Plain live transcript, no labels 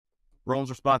Rome's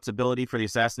responsibility for the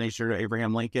assassination of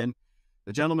Abraham Lincoln.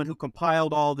 The gentleman who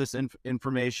compiled all this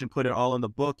information, put it all in the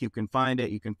book. You can find it.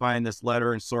 You can find this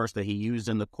letter and source that he used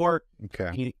in the court.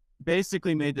 Okay. He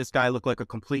basically made this guy look like a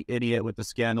complete idiot with the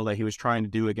scandal that he was trying to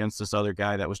do against this other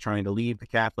guy that was trying to leave the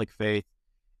Catholic faith.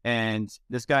 And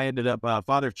this guy ended up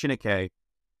Father Chineke,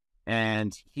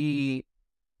 and he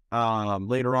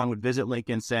later on would visit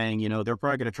Lincoln saying, you know, they're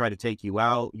probably going to try to take you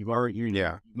out. You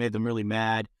made them really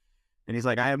mad. And he's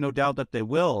like, I have no doubt that they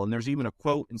will. And there's even a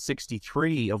quote in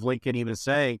 1963 of Lincoln even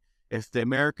saying, if the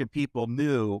American people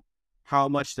knew how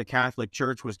much the Catholic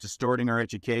Church was distorting our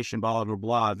education, blah, blah,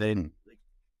 blah, then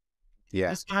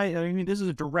this guy, I mean, this is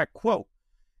a direct quote.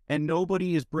 And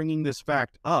nobody is bringing this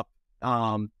fact up,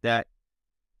 that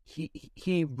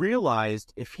he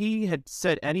realized if he had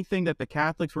said anything that the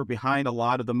Catholics were behind a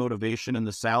lot of the motivation in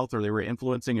the South, or they were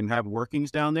influencing and have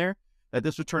workings down there, that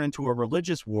this would turn into a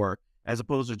religious war as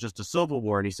opposed to just a civil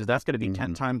war. And he says that's going to be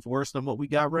 10 times worse than what we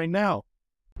got right now.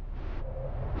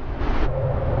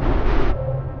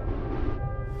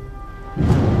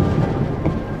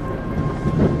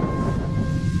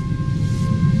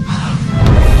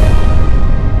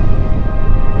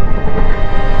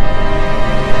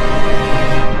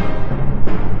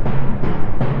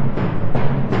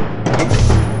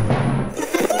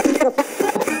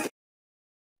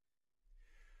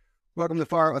 Welcome to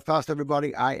Far Out with Faust,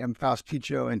 everybody. I am Faust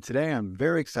Picho, and today I'm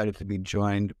very excited to be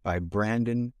joined by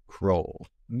Brandon Kroll.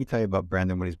 Let me tell you about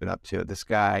Brandon, what he's been up to. This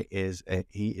guy is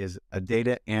a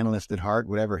data analyst at heart,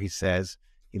 whatever he says.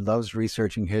 He loves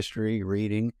researching history,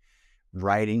 reading,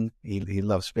 writing. He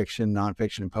loves fiction,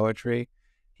 nonfiction, and poetry.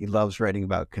 He loves writing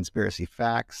about conspiracy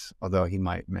facts, although he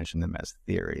might mention them as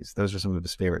theories. Those are some of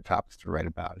his favorite topics to write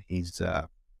about.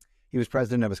 He was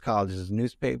president of his college's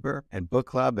newspaper and book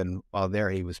club, and while there,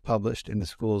 he was published in the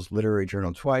school's literary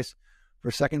journal twice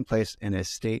for second place in a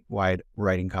statewide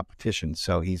writing competition.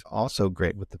 So he's also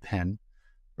great with the pen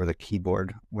or the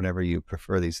keyboard, whatever you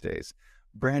prefer these days.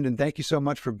 Brandon, thank you so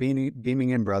much for beaming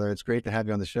in, brother. It's great to have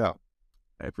you on the show.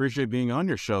 I appreciate being on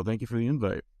your show. Thank you for the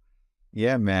invite.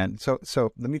 Yeah, man. So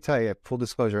let me tell you, full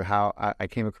disclosure, how I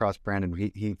came across Brandon.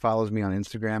 He follows me on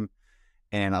Instagram.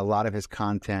 And a lot of his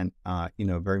content,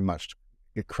 very much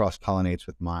it cross-pollinates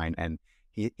with mine. And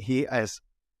he has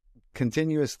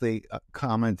continuously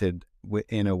commented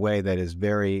in a way that is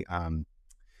very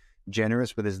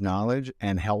generous with his knowledge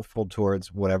and helpful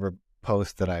towards whatever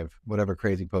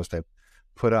crazy post I've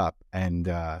put up.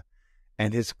 And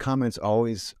his comments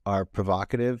always are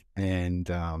provocative and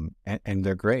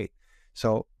they're great.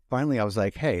 So finally, I was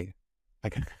like, hey, I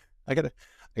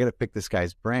gotta pick this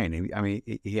guy's brain.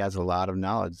 He has a lot of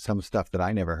knowledge, some stuff that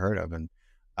I never heard of. And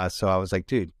so I was like,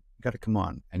 dude, you gotta come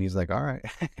on. And he's like, all right.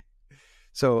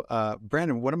 So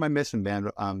Brandon, what am I missing, man?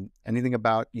 Anything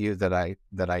about you that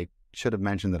I should have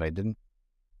mentioned that I didn't?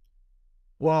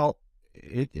 Well,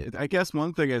 I guess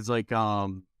one thing is like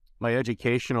my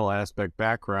educational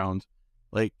background.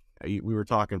 Like we were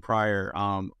talking prior,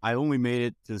 I only made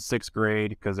it to 6th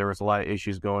grade because there was a lot of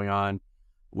issues going on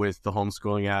with the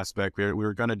homeschooling aspect. We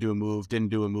were going to do a move, didn't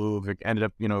do a move. It ended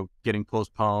up, getting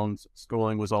postponed.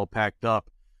 Schooling was all packed up.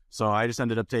 So I just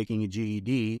ended up taking a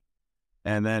GED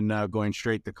and then going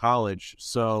straight to college.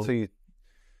 So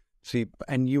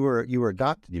and you were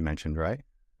adopted, you mentioned, right?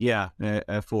 Yeah,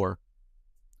 at 4.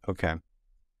 Okay.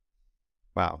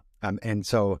 Wow. And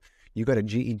so you got a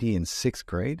GED in 6th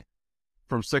grade?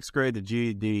 From 6th grade to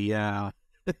GED, yeah.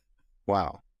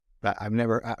 Wow. I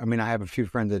have a few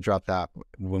friends that dropped out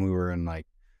when we were in like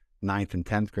 9th and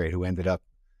 10th grade who ended up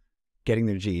getting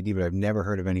their GED, but I've never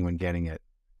heard of anyone getting it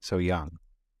so young.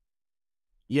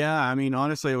 Yeah,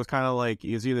 honestly, it was kind of like,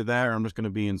 it was either that or I'm just going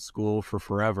to be in school for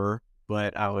forever.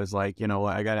 But I was like, you know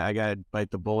what, I gotta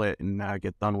bite the bullet and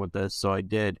get done with this. So I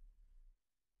did.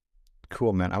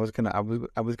 Cool, man. I was gonna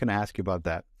ask you about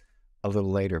that a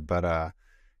little later, but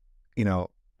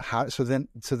so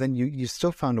then you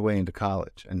still found a way into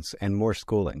college and more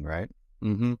schooling, right?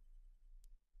 Mm-hmm.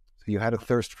 So you had a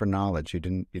thirst for knowledge. You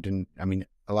didn't,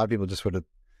 a lot of people just would have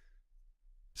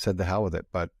said the hell with it,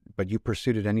 but you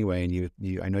pursued it anyway. And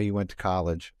I know you went to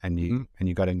college and you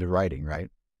got into writing, right?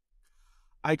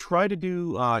 I tried to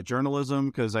do journalism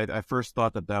because I first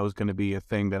thought that was going to be a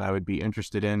thing that I would be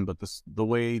interested in, but the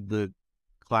way the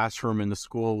classroom in the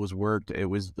school was worked, it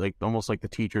was like almost like the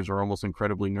teachers were almost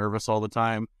incredibly nervous all the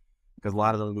time because a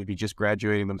lot of them would be just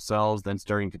graduating themselves, then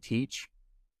starting to teach.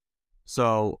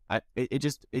 So it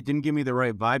didn't give me the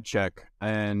right vibe check.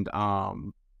 And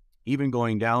even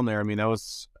going down there, that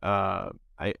was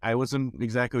I wasn't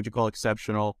exactly what you call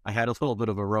exceptional. I had a little bit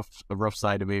of a rough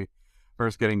side to me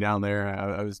first getting down there.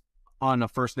 I was on a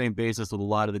first name basis with a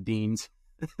lot of the deans.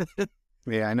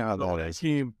 Yeah, I know how So that when I is.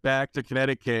 came back to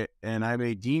Connecticut and I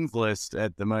made dean's list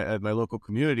at my local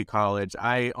community college,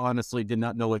 I honestly did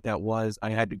not know what that was. I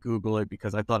had to Google it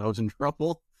because I thought I was in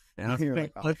trouble, and I was You're like,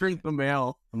 like, oh, delivering the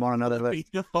mail. I'm on another Let me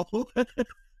list. know.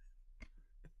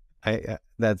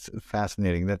 That's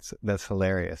fascinating. That's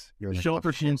hilarious. You're like, oh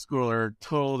Shelter shit. homeschooler,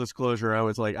 total disclosure, I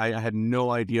was like, I had no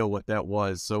idea what that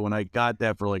was. So when I got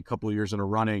that for like a couple of years in a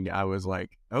running, I was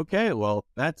like, okay, well,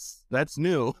 that's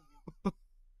new.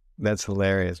 That's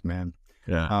hilarious, man.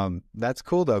 Yeah. That's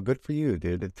cool though. Good for you,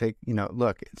 dude.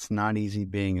 Look, it's not easy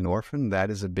being an orphan. That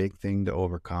is a big thing to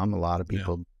overcome. A lot of Yeah.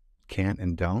 people can't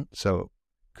and don't. So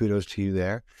kudos to you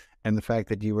there. And the fact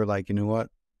that you were like, you know what?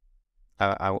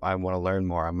 I want to learn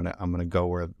more. I'm gonna go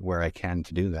where I can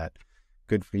to do that.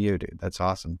 Good for you, dude. That's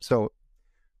awesome. So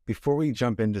before we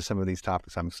jump into some of these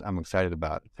topics I'm excited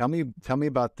about, tell me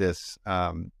about this.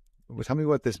 Tell me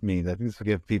what this means. I think this will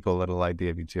give people a little idea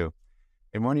of you too.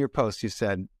 In one of your posts, you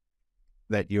said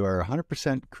that you are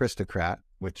 100% Christocrat,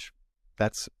 which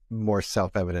that's more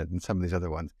self-evident than some of these other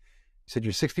ones. You said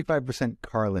you're 65%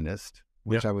 Carlinist,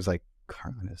 which I was like,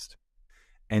 Carlinist,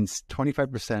 and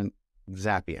 25%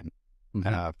 Zappian,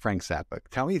 Frank Zappa.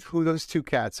 Tell me who those two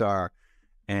cats are,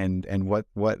 and what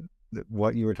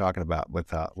you were talking about with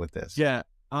this. Yeah.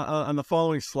 On the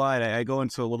following slide, I go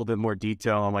into a little bit more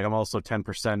detail. I'm also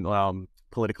 10%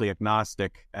 politically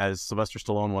agnostic, as Sylvester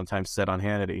Stallone one time said on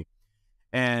Hannity.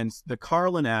 And the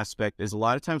Carlin aspect is a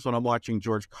lot of times when I'm watching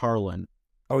George Carlin.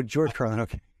 Oh, George Carlin.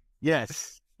 Okay.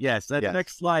 Yes. That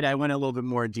next slide, I went a little bit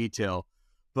more in detail.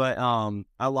 But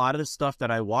a lot of the stuff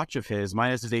that I watch of his,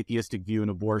 minus his atheistic view in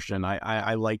abortion,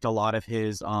 I liked a lot of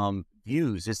his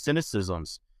views, his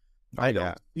cynicisms. I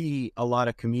don't see a lot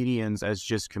of comedians as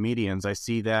just comedians. I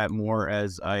see that more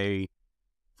as a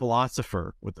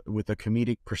philosopher with a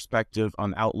comedic perspective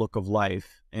on outlook of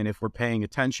life. And if we're paying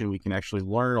attention, we can actually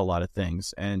learn a lot of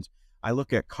things. And I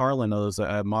look at Carlin as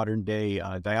a modern day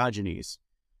Diogenes.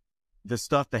 The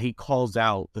stuff that he calls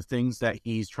out, the things that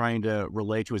he's trying to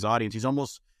relate to his audience,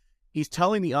 he's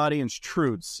telling the audience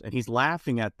truths and he's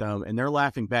laughing at them and they're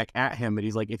laughing back at him. And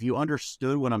he's like, if you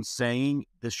understood what I'm saying,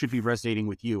 this should be resonating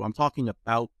with you. I'm talking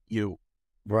about you.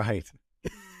 Right.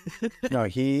 No,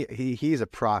 he's a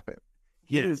prophet.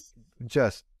 He is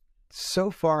just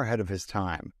so far ahead of his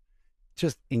time.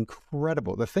 Just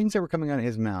incredible. The things that were coming out of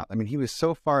his mouth. I mean, he was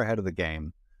so far ahead of the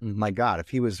game. My God, if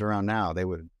he was around now, they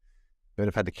would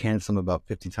have had to cancel him about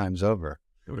 50 times over.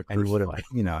 And he would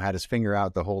have, had his finger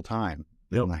out the whole time.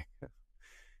 Yep. Like,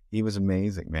 he was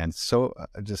amazing, man. So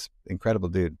just incredible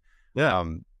dude. Yeah.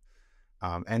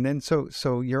 And then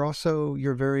so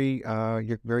you're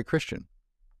very Christian.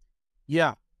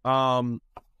 Yeah.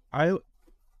 I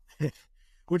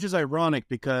which is ironic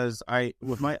because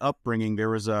with my upbringing, there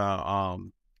was a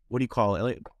what do you call it?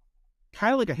 Like,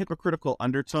 kind of like a hypocritical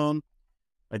undertone.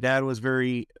 My dad was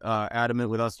very adamant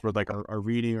with us for like our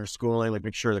reading or schooling, like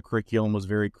make sure the curriculum was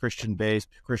very Christian based,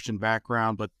 Christian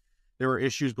background, but there were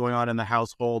issues going on in the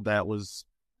household that was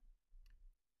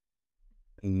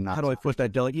how do I put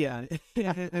that?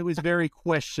 It was very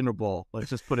questionable.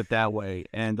 Let's just put it that way.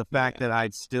 And the fact that I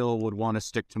still would want to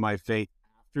stick to my faith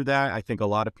after that, I think a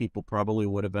lot of people probably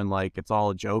would have been like, it's all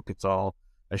a joke, it's all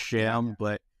a sham.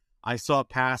 But I saw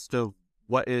past of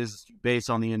what is based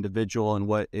on the individual and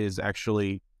what is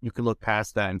actually, you can look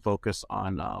past that and focus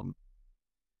on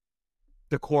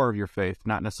the core of your faith,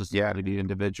 not necessarily the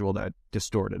individual that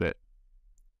distorted it.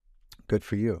 Good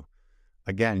for you.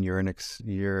 Again, you're an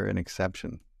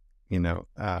exception,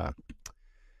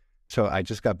 So I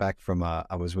just got back from,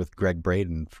 I was with Greg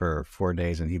Braden for 4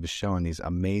 days and he was showing these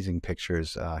amazing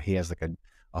pictures. He has like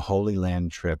a Holy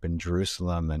Land trip in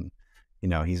Jerusalem and,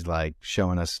 he's like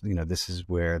showing us, this is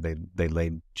where they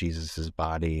laid Jesus's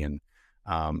body and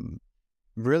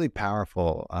really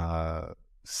powerful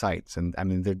sites. And I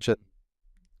mean,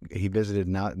 he visited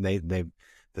now,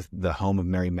 the home of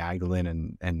Mary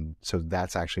Magdalene. And so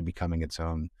that's actually becoming its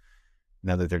own,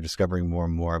 now that they're discovering more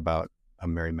and more about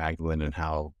Mary Magdalene and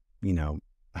how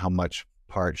much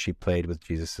part she played with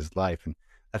Jesus's life. And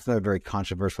that's another very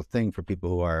controversial thing for people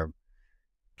who are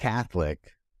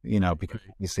Catholic, because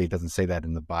obviously it doesn't say that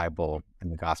in the Bible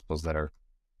and the Gospels that are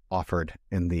offered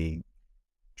in the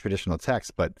traditional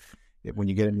text. But when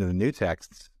you get into the new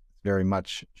texts,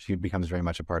 she becomes very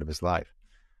much a part of his life.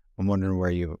 I'm wondering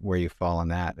where you fall on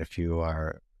that, if you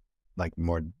are like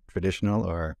more traditional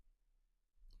or.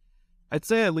 I'd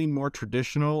say I lean more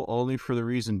traditional, only for the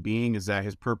reason being is that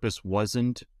his purpose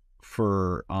wasn't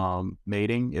for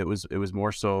mating. It was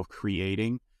more so of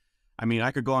creating. I mean,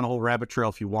 I could go on a whole rabbit trail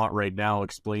if you want right now,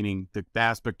 explaining the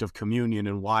aspect of communion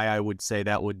and why I would say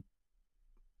that would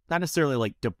not necessarily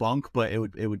like debunk, but it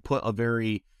would put a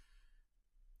very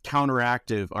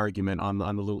counteractive argument on the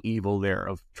little evil there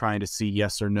of trying to see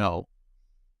yes or no.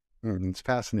 It's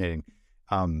fascinating.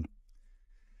 Um,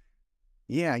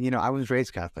 yeah, I was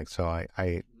raised Catholic, so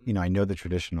I know the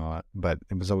tradition a lot, but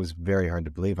it was always very hard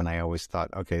to believe. And I always thought,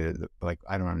 okay, like,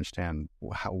 I don't understand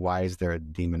why is there a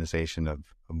demonization of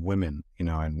women,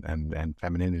 and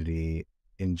femininity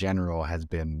in general has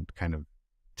been kind of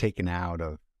taken out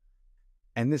of,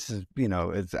 and this is,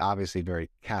 it's obviously a very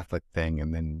Catholic thing.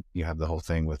 And then you have the whole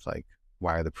thing with like,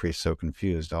 why are the priests so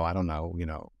confused? Oh, I don't know.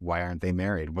 Why aren't they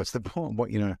married? What's the point?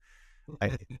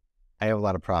 I, I have a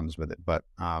lot of problems with it, but,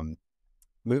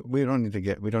 we don't need to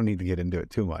get into it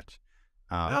too much.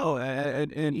 No,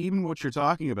 and even what you're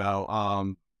talking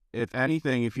about, if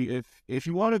anything, if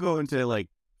you want to go into like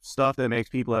stuff that makes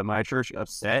people at my church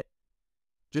upset,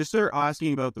 just start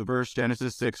asking about the verse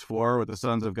Genesis 6:4 with the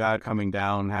sons of God coming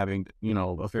down, having,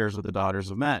 affairs with the daughters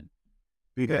of men.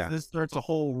 Because this starts a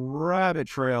whole rabbit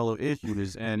trail of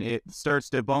issues, and it starts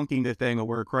debunking the thing of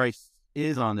where Christ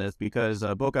is on this. Because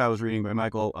a book I was reading by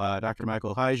Dr.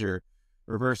 Michael Heiser,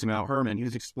 Reversing Mount Herman, he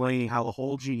was explaining how the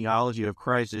whole genealogy of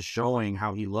Christ is showing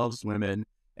how he loves women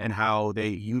and how they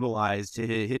utilized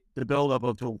the buildup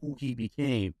of to who he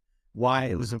became, why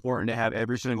it was important to have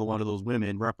every single one of those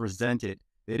women represented.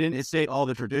 They didn't state all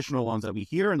the traditional ones that we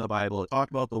hear in the Bible. It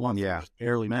talked about the ones that just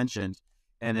barely mentioned.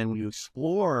 And then when you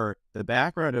explore the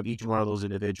background of each one of those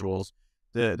individuals,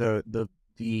 the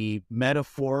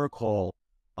metaphorical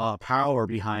power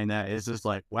behind that is just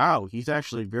like, wow, he's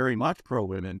actually very much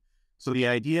pro-women. So the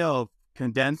idea of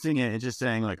condensing it and just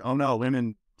saying like, oh no,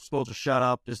 women are supposed to shut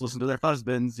up, just listen to their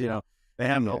husbands, they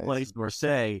have no place nor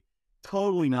say,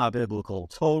 totally not biblical,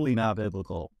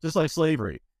 just like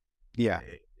slavery. Yeah.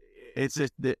 It's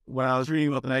just that when I was reading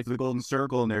about the Knights of the Golden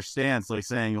Circle and their stance, like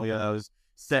saying, oh yeah, I was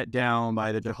set down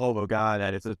by the Jehovah God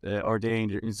that it's an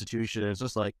ordained institution. It's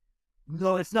just like,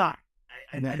 no, it's not.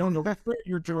 And I don't know where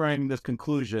you're drawing this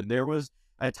conclusion. There was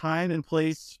a time and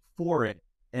place for it.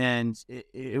 And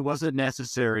it wasn't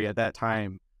necessary at that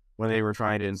time when they were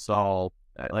trying to install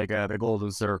the Golden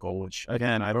Circle, which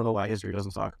again, I don't know why history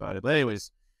doesn't talk about it. But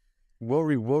anyways, we'll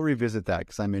revisit that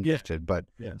because I'm interested. But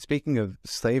speaking of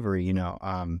slavery,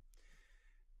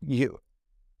 you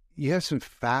have some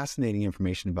fascinating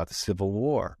information about the Civil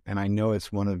War, and I know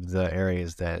it's one of the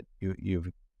areas that you've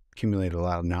accumulated a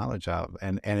lot of knowledge of,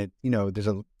 and it there's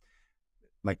a.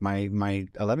 Like my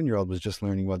 11-year-old was just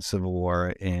learning about the Civil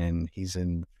War, and he's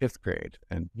in 5th grade,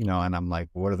 and and I'm like,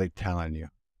 what are they telling you?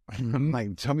 I'm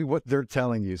like, tell me what they're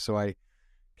telling you, so I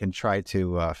can try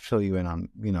to fill you in on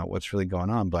what's really going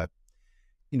on. But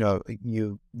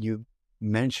you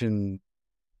mentioned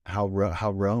how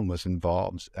Rome was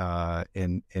involved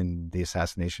in the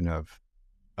assassination of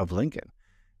Lincoln,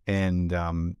 and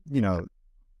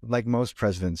like most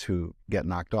presidents who get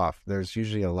knocked off, there's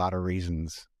usually a lot of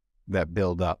reasons that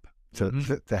build up to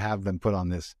have them put on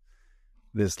this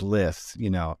list,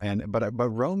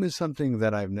 but Rome is something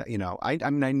that I mean,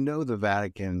 I know the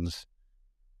Vatican's,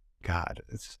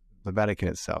 the Vatican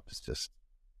itself is just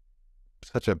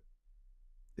such a,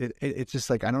 it's just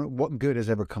like, I don't know what good has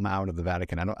ever come out of the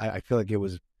Vatican. I feel like it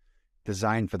was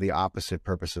designed for the opposite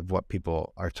purpose of what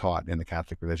people are taught in the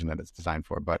Catholic religion that it's designed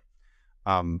for. But,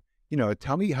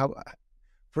 tell me how,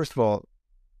 first of all,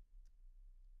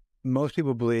 most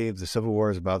people believe the Civil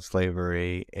War is about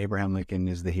slavery. Abraham Lincoln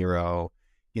is the hero.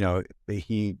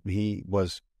 He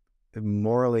was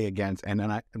morally against, and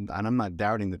I'm not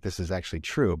doubting that this is actually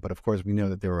true, but of course we know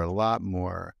that there were a lot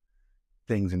more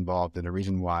things involved in the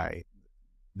reason why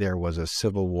there was a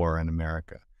civil war in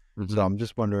America. So I'm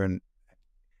just wondering,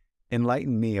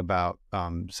 enlighten me about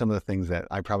some of the things that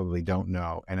I probably don't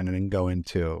know, and then go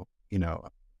into,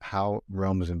 how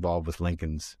Rome was involved with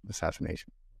Lincoln's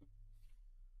assassination.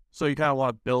 So you kind of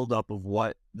want a build up of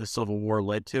what the Civil War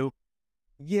led to?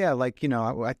 Yeah, like,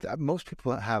 most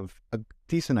people have a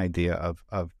decent idea of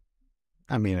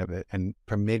it, and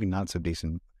maybe not so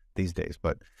decent these days,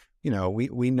 but,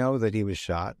 we know that he was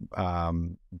shot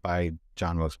by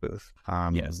John Wilkes Booth.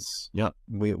 Yes. Yep.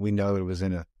 We know it was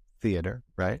in a theater,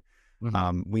 right?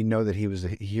 We know that he was a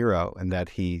hero and that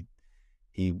he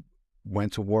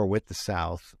went to war with the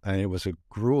South, and it was a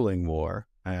grueling war.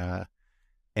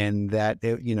 And that,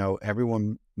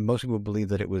 most people believe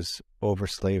that it was over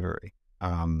slavery.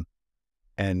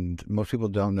 And most people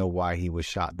don't know why he was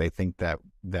shot. They think that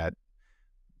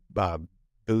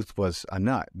Booth was a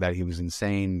nut, that he was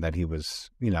insane, that he was,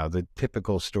 the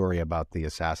typical story about the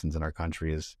assassins in our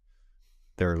country is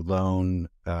they're lone,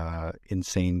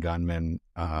 insane gunmen,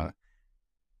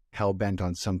 hell-bent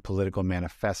on some political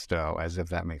manifesto, as if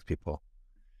that makes people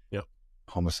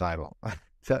homicidal.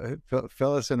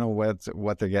 Fill us in on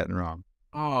what they're getting wrong.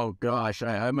 Oh gosh,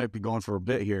 I might be going for a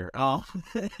bit here.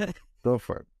 Go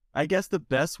for it. I guess the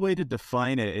best way to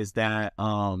define it is that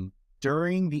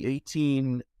during the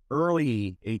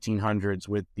early 1800s,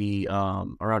 with the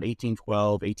around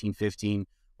 1812, 1815,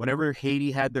 whenever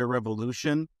Haiti had their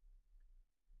revolution,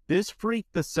 this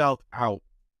freaked the South out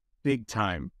big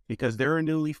time because they're a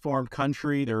newly formed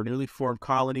country, they're newly formed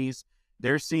colonies.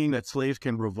 They're seeing that slaves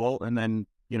can revolt and then,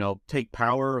 take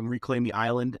power and reclaim the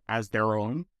island as their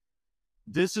own.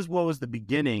 This is what was the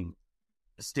beginning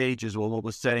stages, what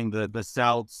was setting the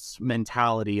South's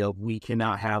mentality of, we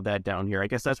cannot have that down here. I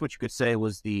guess that's what you could say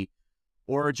was the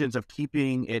origins of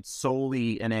keeping it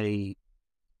solely in a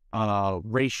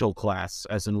racial class,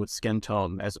 as in with skin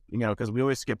tone, as because we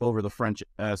always skip over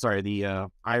the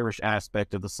Irish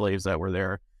aspect of the slaves that were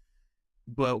there.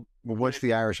 But what's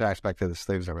the Irish aspect of the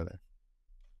slaves over there?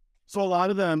 So a lot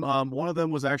of them, one of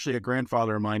them was actually a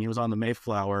grandfather of mine. He was on the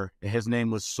Mayflower. His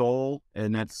name was Soule,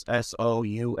 and that's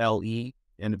Soule.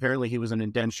 And apparently he was an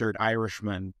indentured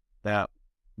Irishman that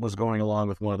was going along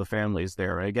with one of the families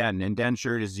there. Again,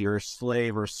 indentured is your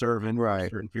slave or servant for a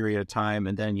certain period of time,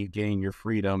 and then you gain your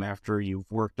freedom after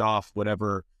you've worked off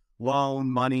whatever loan,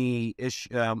 money,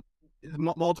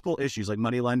 multiple issues, like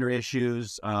money lender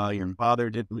issues. Your father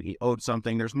owed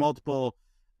something. There's multiple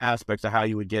aspects of how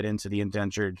you would get into the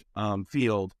indentured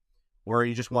field, where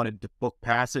you just wanted to book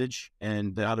passage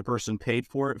and the other person paid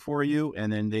for it for you,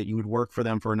 and then that you would work for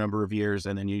them for a number of years,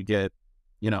 and then you get,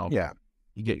 you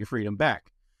get your freedom back.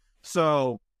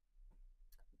 So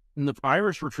the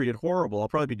Irish were treated horrible. I'll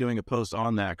probably be doing a post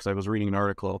on that because I was reading an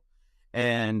article,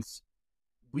 and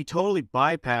we totally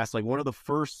bypassed like one of the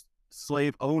first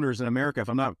slave owners in America. If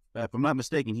I'm not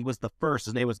mistaken, he was the first.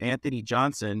 His name was Anthony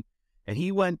Johnson, and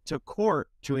he went to court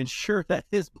to ensure that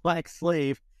his black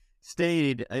slave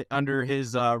stayed under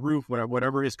his roof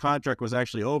whatever his contract was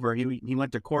actually over. He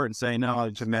went to court and saying, no,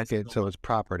 to make it so it's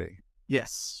property.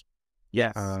 Yes.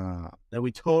 That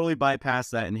we totally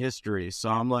bypassed that in history. So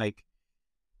I'm like,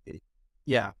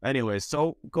 yeah. Anyways,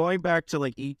 so going back to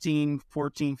like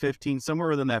 1814, 15, somewhere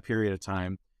within that period of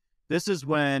time, this is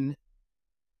when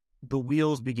the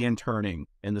wheels began turning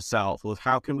in the South with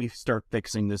how can we start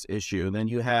fixing this issue. And then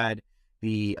you had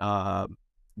the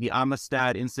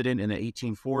Amistad incident in the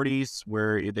 1840s,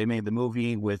 where they made the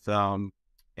movie with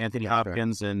Anthony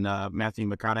Hopkins and Matthew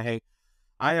McConaughey.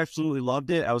 I absolutely loved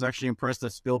it. I was actually impressed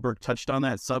that Spielberg touched on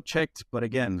that subject. But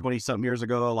again, 20-something years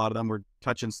ago, a lot of them were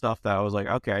touching stuff that I was like,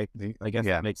 okay, I guess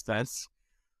that makes sense.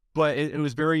 But it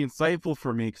was very insightful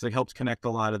for me because it helps connect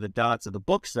a lot of the dots of the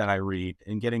books that I read,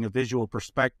 and getting a visual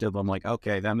perspective. I'm like,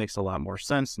 okay, that makes a lot more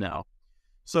sense now.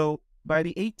 So by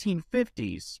the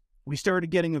 1850s, we started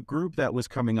getting a group that was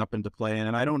coming up into play,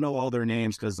 and I don't know all their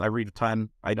names because I read a ton.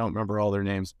 I don't remember all their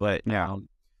names, but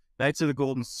Knights of the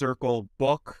Golden Circle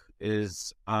book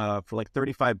is for like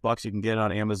 $35. You can get it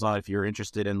on Amazon if you're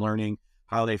interested in learning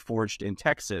how they forged in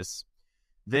Texas.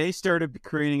 They started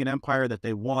creating an empire that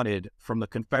they wanted from the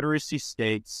Confederacy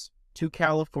states to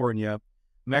California,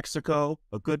 Mexico,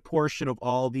 a good portion of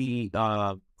all the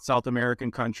South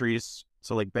American countries,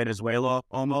 so like Venezuela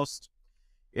almost.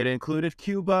 It included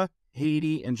Cuba,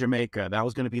 Haiti, and Jamaica. That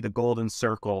was going to be the golden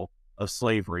circle of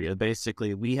slavery.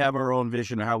 Basically, we have our own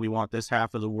vision of how we want this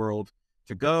half of the world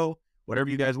to go. Whatever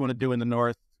you guys want to do in the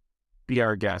North, be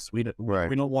our guest. We don't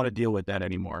want to deal with that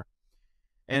anymore.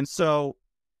 And so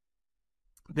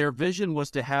their vision was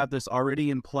to have this already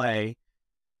in play.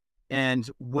 And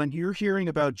when you're hearing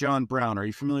about John Brown, are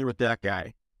you familiar with that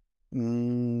guy?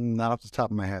 Not off the top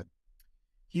of my head.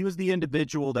 He was the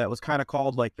individual that was kind of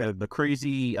called like the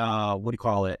crazy, what do you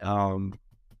call it? Trying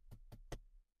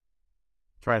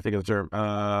to think of the term.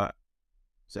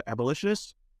 Is it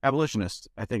abolitionist? Abolitionist,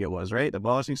 I think it was, right?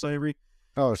 Abolishing slavery.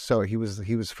 Oh, so he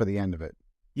was for the end of it.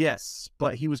 Yes,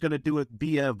 but he was going to do it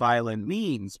via violent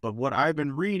means. But what I've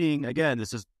been reading, again,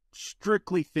 this is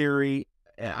strictly theory.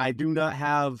 I do not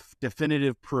have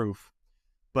definitive proof.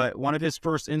 But one of his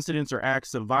first incidents or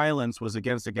acts of violence was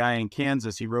against a guy in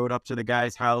Kansas. He rode up to the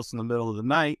guy's house in the middle of the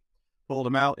night, pulled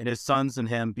him out, and his sons and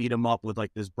him beat him up with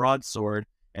like this broadsword,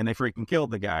 and they freaking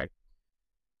killed the guy.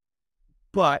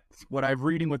 But what I'm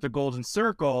reading with the Golden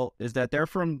Circle is that they're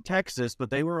from Texas, but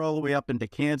they were all the way up into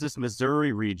Kansas,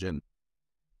 Missouri region.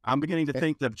 I'm beginning to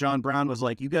think that John Brown was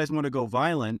like, you guys want to go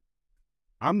violent?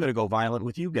 I'm going to go violent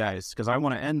with you guys because I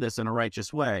want to end this in a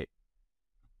righteous way.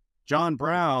 John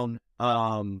Brown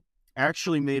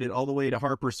actually made it all the way to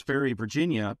Harper's Ferry,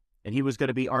 Virginia, and he was going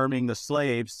to be arming the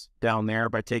slaves down there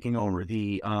by taking over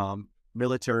the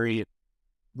military,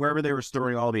 wherever they were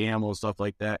storing all the ammo and stuff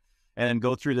like that, and then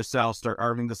go through the South, start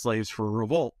arming the slaves for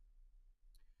revolt.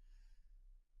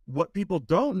 What people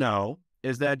don't know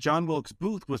is that John Wilkes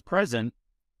Booth was present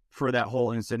for that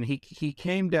whole incident. He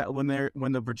came down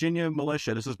when the Virginia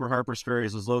militia, this is where Harper's Ferry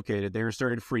was located, they were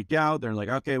starting to freak out. They're like,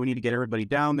 okay, we need to get everybody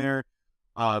down there.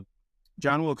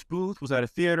 John Wilkes Booth was at a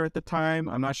theater at the time.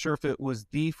 I'm not sure if it was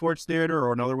the Ford's Theater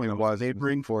or another one. It was. They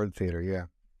bring Ford Theater, yeah.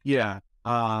 Yeah.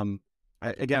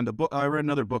 Again, I read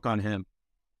another book on him,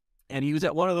 and he was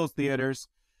at one of those theaters,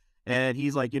 and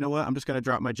he's like, you know what? I'm just going to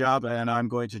drop my job, and I'm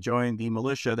going to join the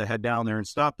militia to head down there and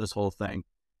stop this whole thing.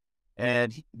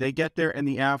 And they get there in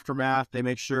the aftermath. They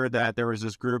make sure that there was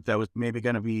this group that was maybe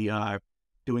going to be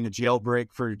doing a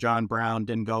jailbreak for John Brown.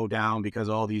 Didn't go down because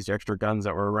of all these extra guns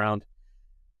that were around.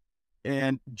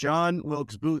 And John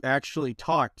Wilkes Booth actually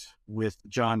talked with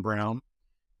John Brown,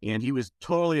 and he was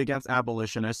totally against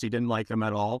abolitionists. He didn't like them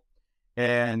at all.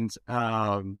 And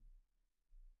when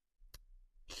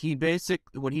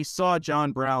he saw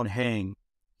John Brown hang,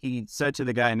 he said to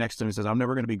the guy next to him, he says, I'm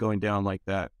never going to be going down like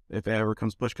that. If it ever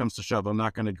push comes to shove, I'm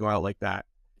not going to go out like that.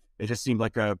 It just seemed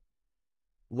like a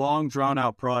long,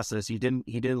 drawn-out process. He didn't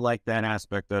like that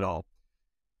aspect at all.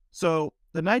 So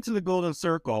the Knights of the Golden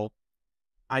Circle,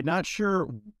 I'm not sure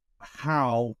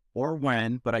how or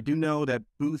when, but I do know that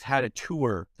Booth had a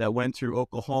tour that went through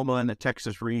Oklahoma and the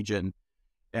Texas region,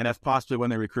 and that's possibly when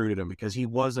they recruited him, because he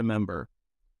was a member.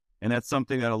 And that's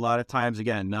something that a lot of times,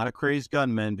 again, not a crazed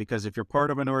gunman, because if you're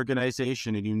part of an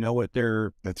organization and you know what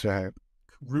their That's right.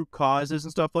 root causes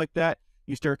and stuff like that,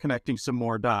 you start connecting some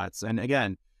more dots. And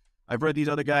again, I've read these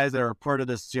other guys that are part of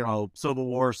this, Civil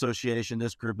War Association,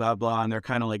 this group, blah, blah, and they're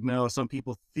kind of like, no, some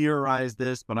people theorize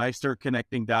this, but I start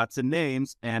connecting dots and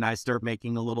names, and I start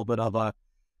making a little bit of a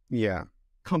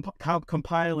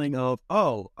compiling of,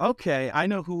 oh, okay, I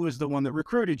know who was the one that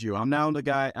recruited you. I know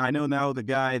now the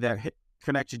guy that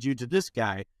connected you to this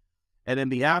guy. And in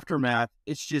the aftermath,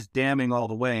 it's just damning all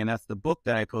the way, and that's the book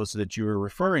that I posted that you were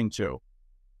referring to.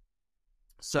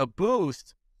 So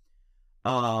Booth,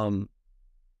 when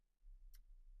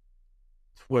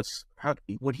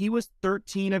he was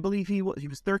 13, I believe he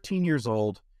was 13 years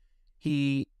old,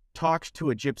 he talked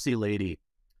to a gypsy lady,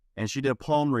 and she did a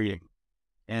palm reading,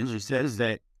 and she says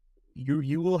that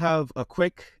you will have a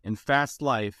quick and fast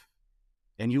life,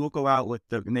 and you will go out with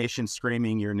the nation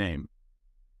screaming your name.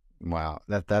 Wow,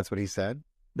 that's what he said?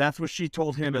 That's what she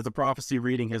told him as a prophecy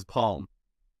reading his palm.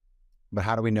 But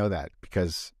how do we know that?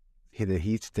 Because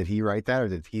did he write that, or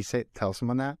did he tell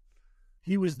someone that?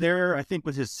 He was there, I think,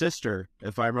 with his sister,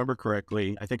 if I remember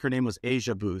correctly. I think her name was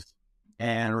Asia Booth.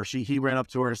 He ran up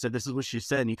to her and said, this is what she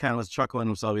said. And he kind of was chuckling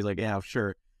himself. He's like, yeah,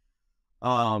 sure.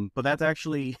 But that's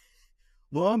actually,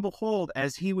 lo and behold,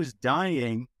 as he was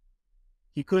dying,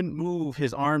 he couldn't move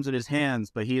his arms and his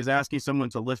hands, but he is asking someone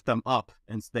to lift them up.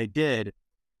 And they did.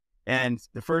 And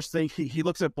the first thing, he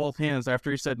looks at both hands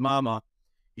after he said, Mama,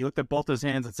 he looked at both his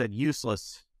hands and said,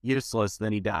 useless, useless.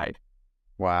 Then he died.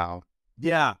 Wow.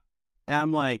 Yeah. And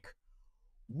I'm like,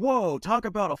 whoa, talk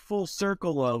about a full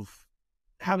circle of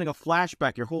having a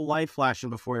flashback, your whole life flashing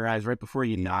before your eyes right before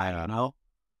you die,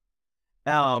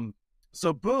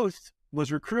 So Booth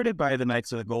was recruited by the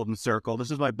Knights of the Golden Circle.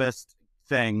 This is my best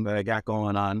thing that I got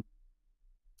going on.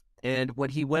 And when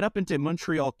he went up into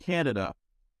Montreal, Canada,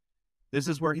 this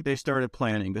is where they started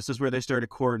planning. This is where they started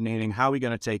coordinating how are we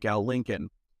going to take out Lincoln.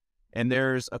 And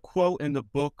there's a quote in the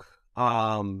book,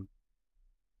 let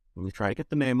me try to get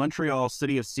the name, Montreal,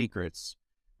 City of Secrets.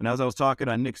 And as I was talking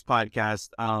on Nick's podcast,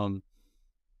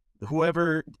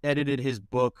 whoever edited his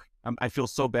book, I feel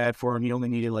so bad for him. He only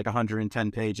needed like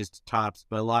 110 pages tops,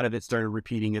 but a lot of it started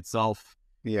repeating itself.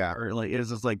 Yeah. Or like, it was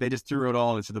just like, they just threw it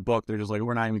all into the book. They're just like,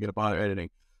 we're not even going to bother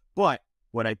editing. But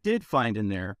what I did find in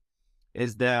there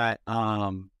is that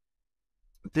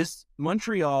this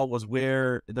Montreal was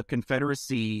where the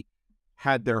Confederacy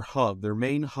had their hub, their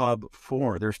main hub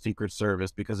for their Secret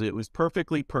Service, because it was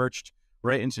perfectly perched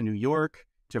right into New York,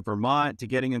 to Vermont, to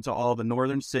getting into all the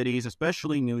northern cities,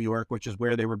 especially New York, which is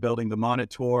where they were building the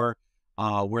Monitor,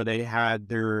 where they had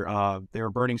they were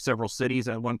burning several cities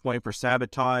at one point for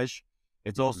sabotage.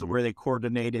 It's also where they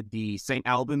coordinated the St.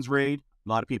 Albans raid. A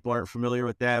lot of people aren't familiar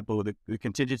with that, but with the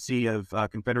contingency of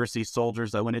Confederacy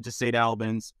soldiers that went into St.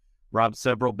 Albans, robbed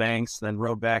several banks, then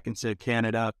rode back into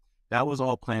Canada. That was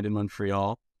all planned in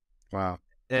Montreal. Wow.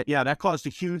 Yeah, that caused a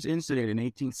huge incident in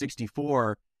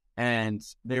 1864. And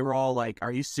they were all like,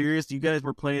 are you serious? You guys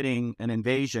were planning an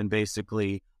invasion,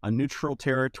 basically, a neutral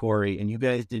territory, and you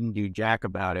guys didn't do jack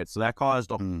about it. So that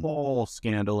caused a whole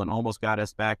scandal and almost got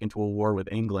us back into a war with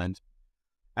England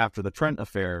after the Trent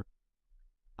affair.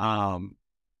 Yeah,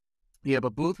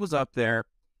 but Booth was up there,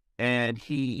 and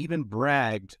he even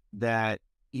bragged that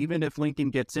even if Lincoln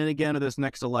gets in again to this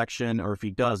next election, or if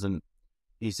he doesn't,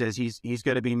 He says he's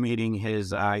going to be meeting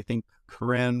his, I think,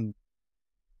 Karam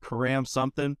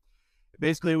something.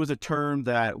 Basically, it was a term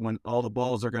that when all the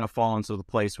balls are going to fall into the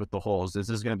place with the holes, this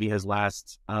is going to be his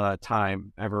last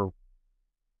time ever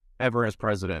as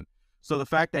president. So the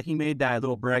fact that he made that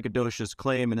little braggadocious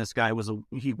claim, and this guy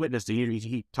he witnessed it,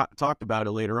 he talked about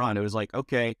it later on. It was like,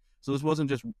 okay, so this wasn't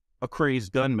just a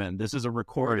crazed gunman. This is a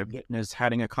recorded witness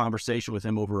having a conversation with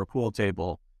him over a pool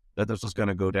table that this was going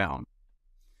to go down.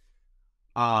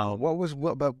 But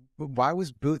why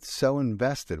was Booth so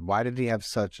invested? Why did he have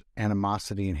such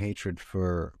animosity and hatred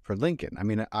for Lincoln? I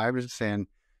mean, I was saying,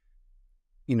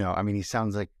 he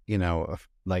sounds like,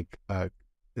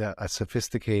 a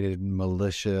sophisticated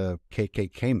militia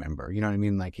KKK member. You know what I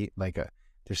mean?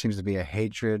 There seems to be a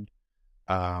hatred.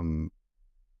 I'm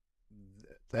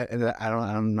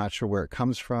not sure where it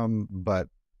comes from, but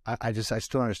I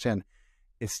still understand.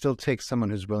 It still takes someone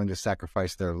who's willing to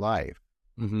sacrifice their life,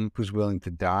 who's willing to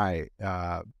die,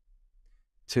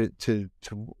 to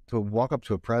walk up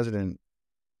to a president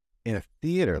in a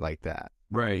theater like that.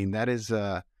 Right. I mean,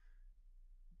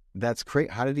 that's great.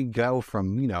 How did he go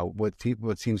from, what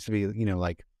seems to be, a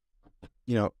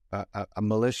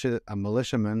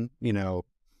militiaman,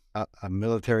 a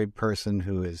military person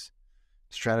who is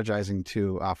strategizing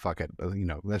to, fuck it,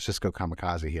 let's just go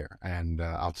kamikaze here, and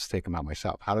I'll just take him out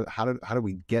myself. How do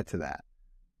we get to that?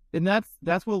 And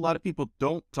that's what a lot of people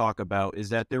don't talk about, is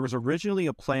that there was originally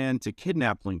a plan to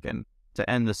kidnap Lincoln to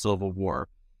end the Civil War.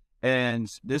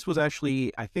 And this was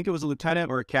actually, I think it was a lieutenant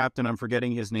or a captain, I'm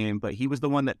forgetting his name, but he was the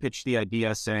one that pitched the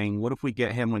idea, saying, what if we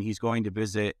get him when he's going to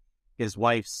visit his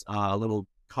wife's little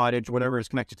cottage, whatever is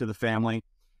connected to the family,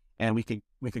 and we could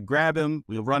grab him,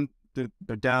 we'll run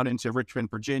down into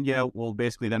Richmond, Virginia, we'll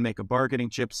basically then make a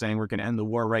bargaining chip saying we're going to end the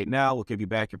war right now, we'll give you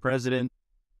back your president.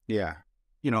 Yeah.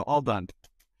 All done.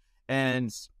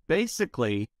 And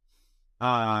basically,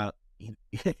 through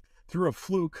a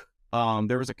fluke,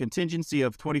 there was a contingency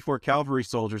of 24 cavalry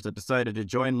soldiers that decided to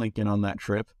join Lincoln on that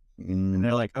trip. And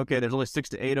they're like, okay, there's only 6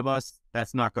 to 8 of us.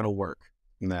 That's not going to work.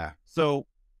 Nah. So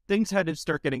things had to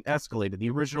start getting escalated. The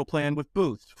original plan with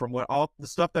Booth, from all the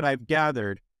stuff that I've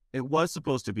gathered, it was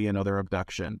supposed to be another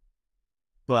abduction.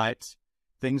 But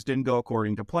things didn't go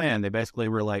according to plan. They basically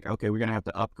were like, okay, we're going to have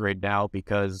to upgrade now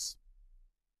because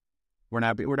we're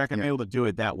not going to be able to do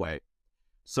it that way.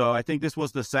 So I think this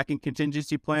was the second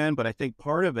contingency plan, but I think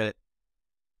part of it,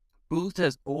 Booth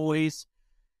has always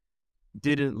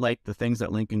didn't like the things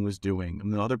that Lincoln was doing. In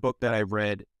the other book that I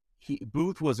read,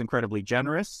 Booth was incredibly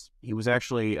generous. He was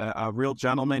actually a real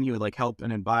gentleman. He would help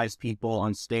and advise people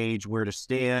on stage where to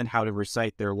stand, how to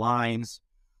recite their lines.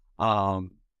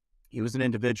 He was an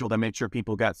individual that made sure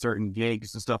people got certain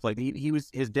gigs and stuff like that.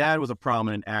 His dad was a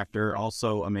prominent actor,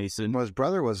 also a Mason. Well, his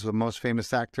brother was the most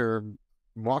famous actor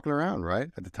walking around, right,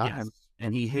 at the time. Yes.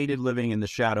 And he hated living in the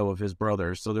shadow of his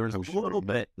brother. So there was a little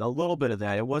bit of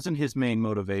that. It wasn't his main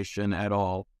motivation at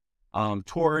all.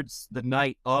 Towards the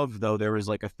night of, though, there was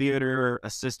a theater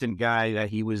assistant guy that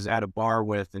he was at a bar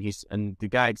with, and the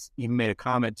guy even made a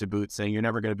comment to Booth saying, "You're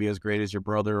never going to be as great as your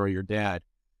brother or your dad."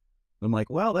 I'm like,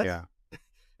 well,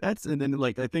 that's, and then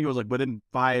I think it was within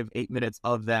 5-8 minutes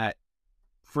of that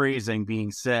phrasing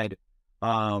being said,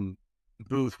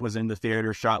 Booth was in the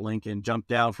theater, shot Lincoln, jumped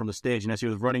down from the stage, and as he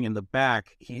was running in the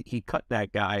back, he cut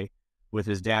that guy with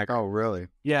his dagger. Oh, really?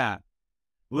 Yeah.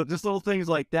 Just little things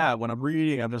like that. When I'm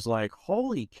reading, I'm just like,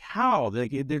 holy cow.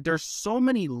 There's so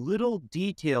many little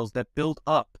details that build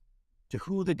up to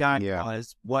who the guy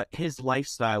was, what his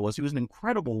lifestyle was. He was an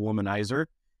incredible womanizer.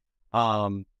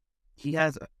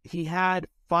 He had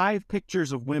 5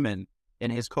 pictures of women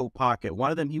in his coat pocket. One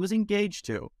of them he was engaged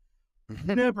to.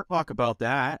 We never talk about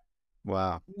that.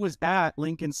 Wow. He was at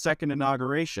Lincoln's second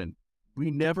inauguration. We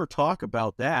never talk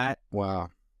about that. Wow.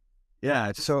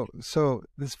 Yeah. So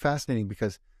this is fascinating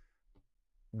because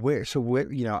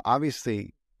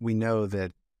obviously we know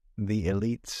that the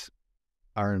elites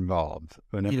are involved.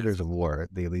 Whenever there's a war,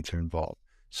 the elites are involved.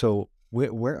 So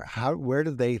where do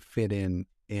they fit in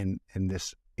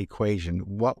this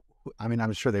equation?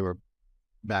 I'm sure they were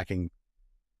backing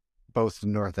both the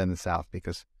North and the South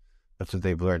because that's what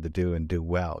they've learned to do and do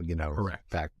well, Correct.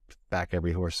 Back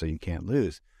every horse so you can't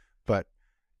lose. But,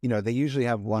 they usually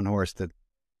have one horse that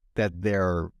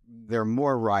they're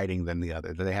more riding than the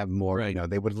other. They have more, right.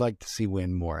 They would like to see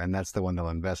win more, and that's the one they'll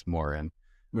invest more in.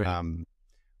 Right.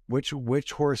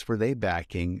 Which horse were they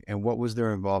backing, and what was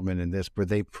their involvement in this? Were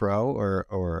they pro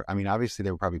or obviously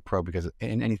they were probably pro because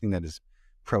in anything that is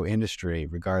pro industry,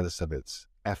 regardless of its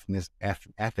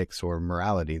ethics or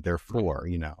morality, they're for,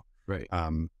 Right.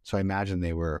 So I imagine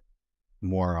they were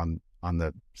more on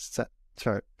the side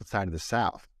of the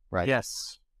South, right?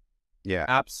 Yes. Yeah.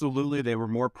 Absolutely, they were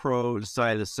more pro the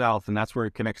side of the South, and that's where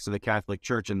it connects to the Catholic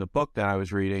Church in the book that I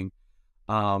was reading.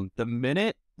 The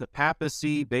minute the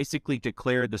papacy basically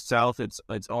declared the South its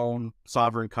own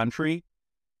sovereign country,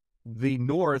 the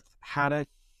North had a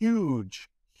huge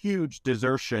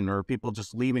desertion, or people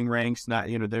just leaving ranks. Not,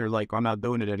 they're like, I'm not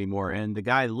doing it anymore. And the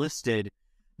guy listed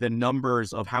the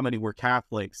numbers of how many were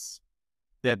Catholics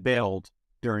that bailed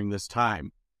during this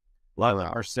time. A lot of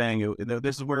them are saying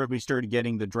this is where we started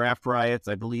getting the draft riots,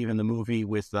 I believe, in the movie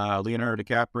with Leonardo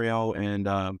DiCaprio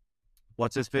and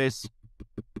what's his face?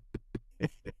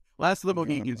 Last of the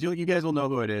Mohicans. You guys will know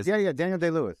who it is. Yeah, Daniel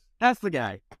Day-Lewis. That's the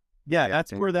guy. Yeah,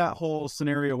 that's where that whole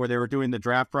scenario where they were doing the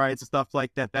draft riots and stuff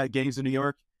like that, that gangs in New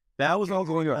York, that was all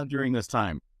going on during this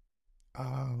time.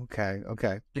 Oh,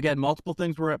 okay. Again, multiple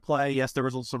things were at play. Yes, there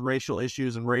was some racial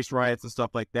issues and race riots and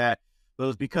stuff like that. But it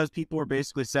was because people were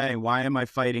basically saying, why am I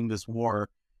fighting this war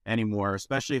anymore?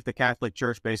 Especially if the Catholic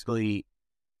Church basically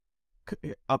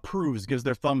approves, gives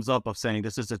their thumbs up of saying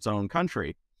this is its own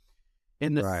country.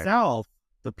 In the South,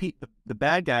 the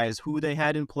bad guys who they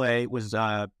had in play was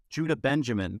Judah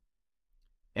Benjamin.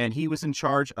 And he was in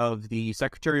charge of the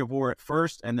Secretary of War at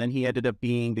first, and then he ended up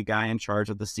being the guy in charge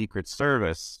of the Secret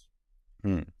Service.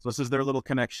 So this is their little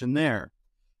connection there.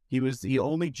 He was the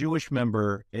only Jewish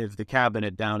member of the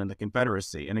cabinet down in the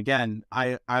Confederacy. And again,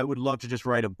 I would love to just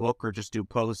write a book or just do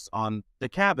posts on the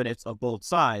cabinets of both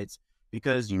sides,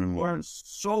 because you learn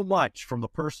so much from the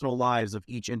personal lives of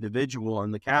each individual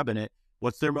in the cabinet.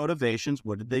 What's their motivations?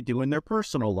 What did they do in their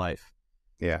personal life?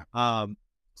 Yeah.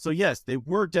 So yes, they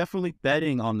were definitely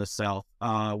betting on the South.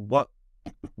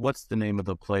 What's the name of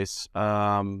the place?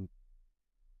 I'm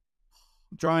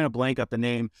drawing a blank at the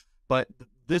name, but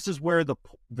this is where the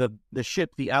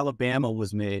ship, the Alabama,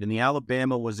 was made, and the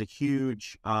Alabama was a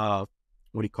huge what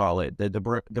do you call it?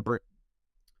 The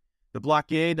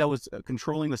blockade that was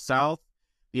controlling the South.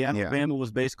 The Alabama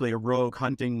was basically a rogue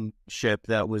hunting ship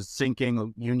that was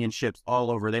sinking Union ships all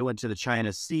over. They went to the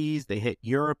China Seas. They hit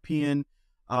European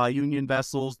Union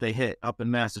vessels. They hit up in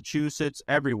Massachusetts,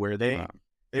 everywhere. They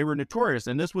were notorious.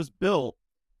 And this was built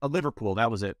at Liverpool.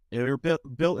 That was it. They were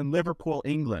built in Liverpool,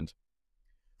 England.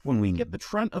 When we get the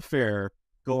Trent affair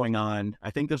going on,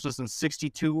 I think this was in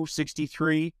 62,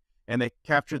 63, and they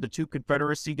captured the two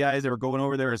Confederacy guys that were going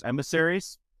over there as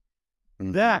emissaries.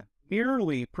 That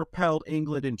nearly propelled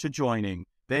England into joining.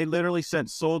 They literally sent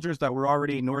soldiers that were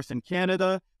already north in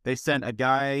Canada. They sent a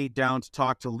guy down to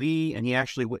talk to Lee, and he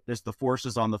actually witnessed the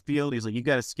forces on the field. He's like, you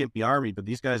got a skimpy army, but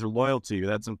these guys are loyal to you.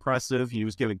 That's impressive. He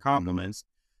was giving compliments.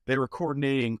 They were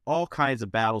coordinating all kinds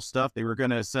of battle stuff. They were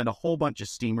going to send a whole bunch of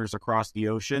steamers across the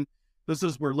ocean. This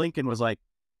is where Lincoln was like,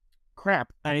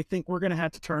 crap, I think we're going to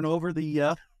have to turn over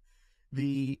the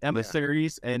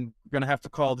emissaries, and we're going to have to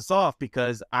call this off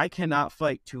because I cannot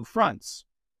fight two fronts.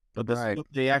 But this is what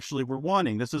they actually were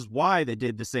wanting. This is why they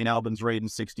did the St. Albans raid in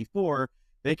 64.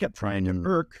 They kept trying to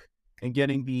irk and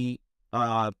getting the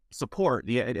support,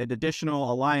 the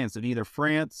additional alliance of either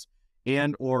France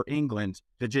and or England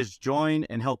to just join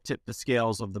and help tip the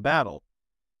scales of the battle.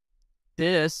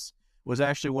 This was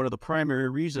actually one of the primary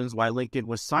reasons why Lincoln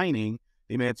was signing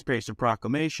the Emancipation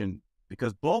Proclamation,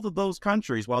 because both of those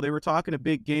countries, while they were talking a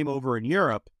big game over in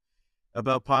Europe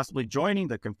about possibly joining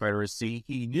the Confederacy,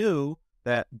 he knew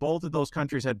that both of those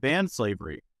countries had banned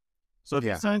slavery. So if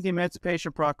you sign the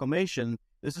Emancipation Proclamation,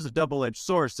 this is a double-edged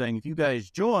sword, saying if you guys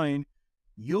join,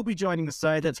 you'll be joining the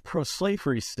side that's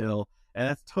pro-slavery still, and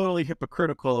that's totally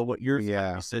hypocritical of what your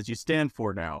side says you stand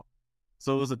for now.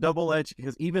 So it was a double-edged,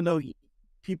 because even though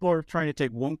people are trying to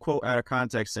take one quote out of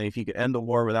context, saying if you could end the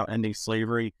war without ending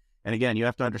slavery, and again, you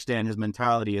have to understand his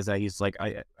mentality is that he's like,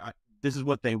 this is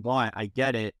what they want, I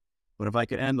get it, but if I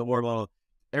could end the war, well,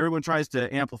 everyone tries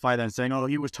to amplify that and saying, oh,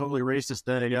 he was totally racist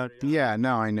then. Yeah,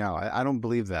 no, I know. I don't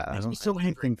believe that. I don't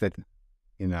think that,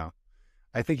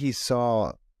 I think he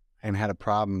saw and had a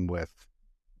problem with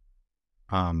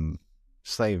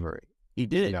slavery. He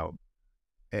did.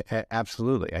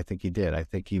 Absolutely. I think he did. I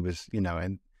think he was,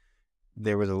 and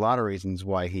there was a lot of reasons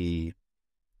why he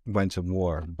went to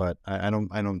war, but I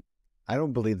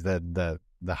don't believe that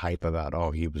the hype about,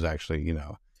 oh, he was actually,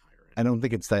 I don't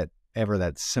think it's ever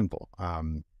that simple.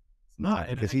 It's not,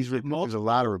 because there's a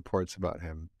lot of reports about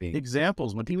him being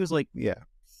examples when he was like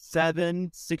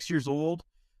 6 years old.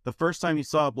 The first time he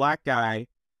saw a black guy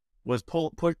was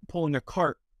pulling a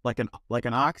cart like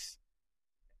an ox,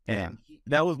 and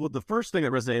that was what the first thing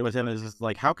that resonated with him is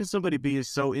like, how can somebody be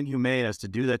so inhumane as to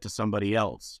do that to somebody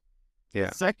else?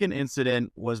 The second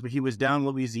incident was when he was down in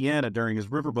Louisiana during his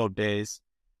riverboat days,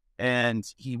 and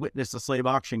he witnessed a slave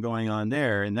auction going on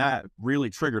there, and that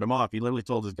really triggered him off. He literally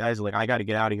told his guys, like, I got to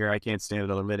get out of here. I can't stand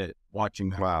another minute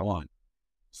watching that go on.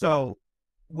 So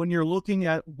when you're looking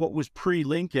at what was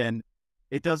pre-Lincoln,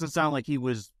 it doesn't sound like he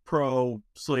was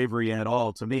pro-slavery at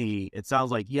all to me. It sounds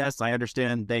like, yes, I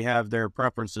understand they have their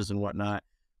preferences and whatnot,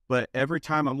 but every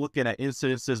time I'm looking at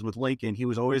incidences with Lincoln, he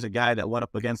was always a guy that went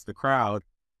up against the crowd.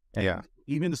 And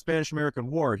even the Spanish-American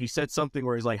War, he said something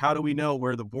where he's like, how do we know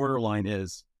where the borderline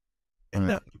is? And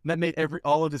that made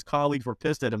all of his colleagues were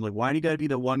pissed at him. Like, why do you got to be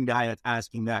the one guy that's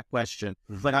asking that question?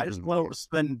 Like, I just want to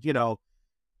spend,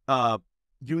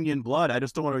 Union blood. I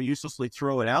just don't want to uselessly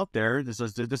throw it out there. This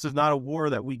is not a war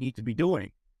that we need to be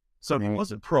doing. So he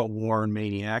wasn't pro-war and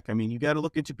maniac. I mean, you got to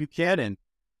look into Buchanan.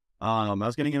 I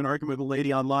was getting in an argument with a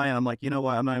lady online. And I'm like, you know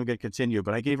what? I'm not even going to continue.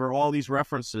 But I gave her all these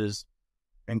references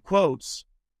and quotes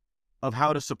of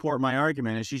how to support my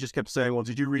argument. And she just kept saying, well,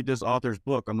 did you read this author's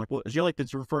book? I'm like, well, she like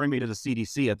it's referring me to the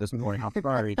CDC at this point. I'm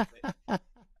sorry.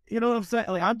 You know what I'm saying?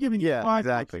 Like, I'm giving you five.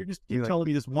 Exactly. Like, you're telling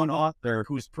me this one author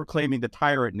who's proclaiming the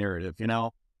tyrant narrative, you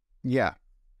know? Yeah,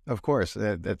 of course.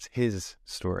 That's his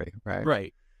story,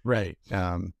 right? Right.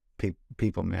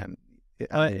 People, man.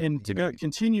 And to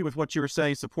continue with what you were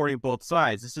saying, supporting both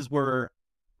sides, this is where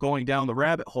going down the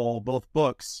rabbit hole, both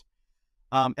books.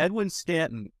 Edwin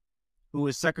Stanton, who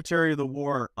was Secretary of the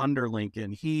War under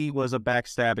Lincoln, he was a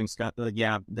backstabbing,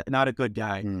 not a good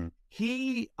guy.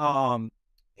 He,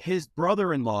 his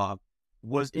brother-in-law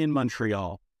was in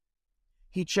Montreal.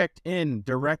 He checked in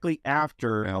directly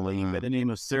after by the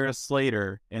name of Sarah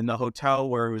Slater in the hotel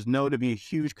where it was known to be a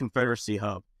huge Confederacy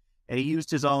hub, and he used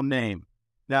his own name.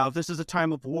 Now, if this is a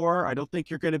time of war, I don't think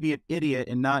you're going to be an idiot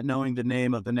in not knowing the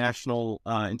name of the national,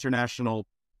 international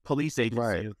police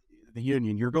agency of the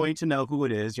Union. You're going to know who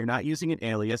it is. You're not using an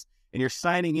alias, and you're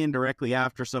signing in directly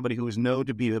after somebody who is known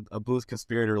to be a Booth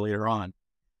conspirator later on.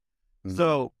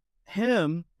 So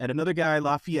him and another guy,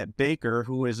 Lafayette Baker,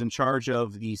 who is in charge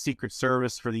of the Secret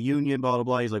Service for the Union, blah, blah,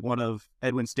 blah. He's like one of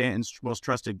Edwin Stanton's most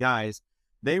trusted guys.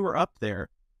 They were up there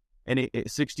in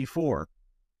 64.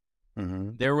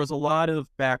 There was a lot of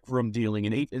backroom dealing.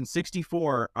 In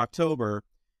 64, October,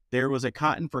 there was a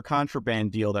cotton for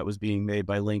contraband deal that was being made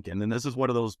by Lincoln. And this is one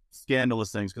of those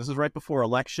scandalous things, because this is right before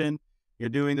election. You're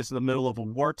doing this in the middle of a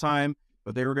wartime,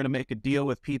 but they were going to make a deal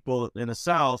with people in the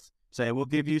South, say, we'll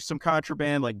give you some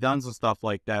contraband like guns and stuff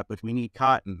like that, but we need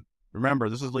cotton. Remember,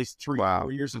 this is at least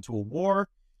 3-4 years into a war.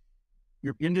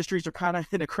 Your industries are kind of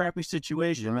in a crappy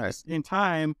situation. At the same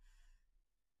time,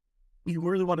 you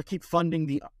really want to keep funding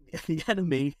the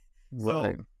enemy.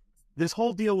 So this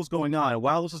whole deal was going on. And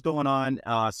while this was going on,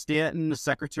 Stanton, the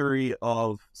Secretary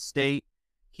of State,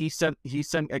 he sent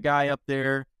a guy up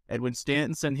there. Edwin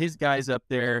Stanton sent his guys up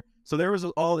there. So there was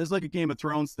it's like a Game of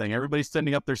Thrones thing. Everybody's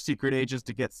sending up their secret agents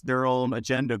to get their own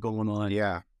agenda going on.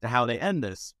 To how they end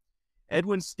this.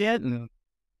 Edwin Stanton,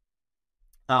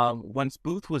 once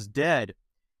Booth was dead,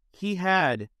 he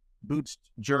had Booth's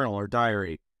journal or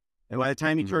diary. And by the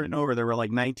time he turned it over, there were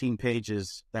like 19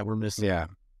 pages that were missing. Yeah.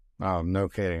 Oh, no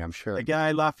kidding. I'm sure. The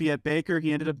guy, Lafayette Baker,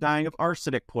 he ended up dying of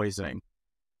arsenic poisoning.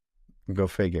 Go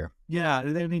figure. Yeah.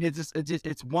 I mean,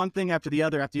 it's one thing after the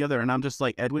other. And I'm just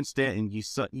like, Edwin Stanton, you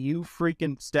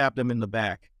freaking stabbed him in the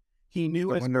back. He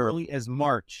knew as early as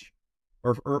March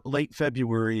or late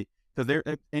February, because they're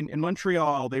in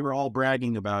Montreal, they were all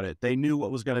bragging about it. They knew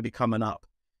what was going to be coming up.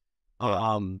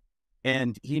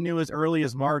 And he knew as early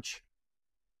as March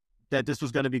that this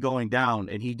was going to be going down,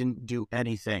 and he didn't do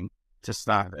anything to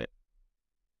stop it.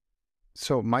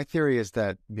 So my theory is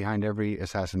that behind every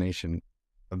assassination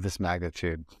of this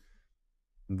magnitude,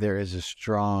 there is a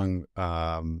strong,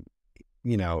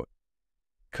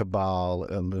 cabal,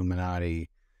 Illuminati,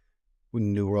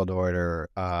 New World Order,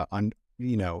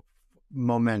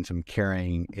 momentum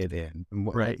carrying it in.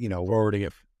 Right. Forwarding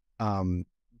it.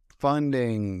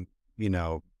 Funding,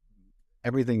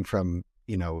 everything from,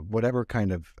 whatever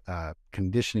kind of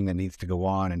conditioning that needs to go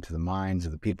on into the minds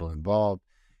of the people involved,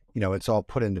 it's all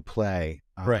put into play,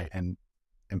 and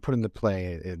put into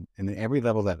play in every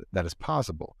level that is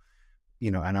possible,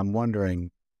 and I'm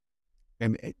wondering,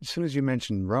 and as soon as you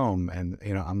mentioned Rome, and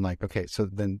I'm like, okay, so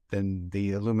then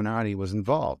the Illuminati was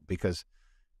involved because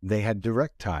they had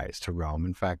direct ties to Rome.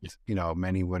 In fact,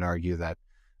 many would argue that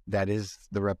is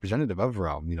the representative of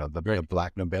Rome, the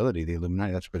black nobility, the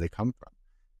Illuminati. That's where they come from.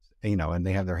 And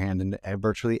they have their hand in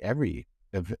virtually every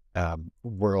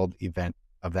world event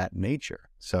of that nature.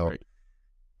 So,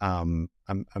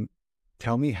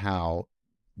 tell me how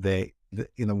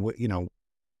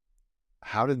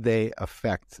how did they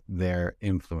affect their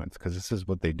influence? Because this is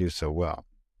what they do so well.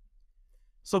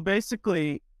 So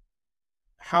basically,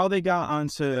 how they got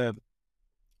onto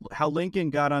how Lincoln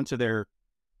got onto their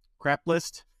crap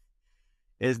list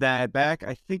is that back,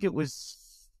 I think it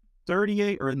was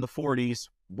 38 or in the 40s,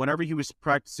 whenever he was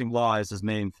practicing law as his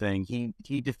main thing,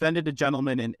 he defended a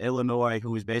gentleman in Illinois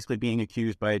who was basically being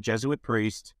accused by a Jesuit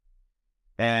priest.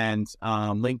 And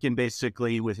Lincoln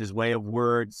basically, with his way of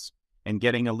words and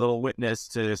getting a little witness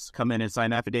to come in and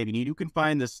sign affidavit, you can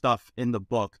find this stuff in the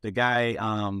book. The guy,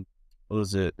 what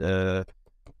was it?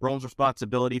 Rome's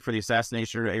Responsibility for the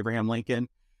Assassination of Abraham Lincoln.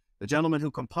 The gentleman who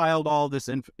compiled all this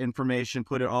information,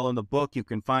 put it all in the book. You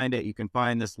can find it. You can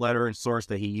find this letter and source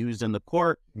that he used in the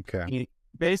court. Okay. He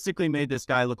basically made this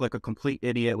guy look like a complete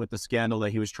idiot with the scandal that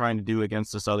he was trying to do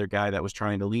against this other guy that was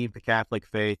trying to leave the Catholic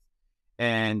faith.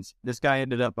 And this guy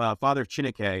ended up Father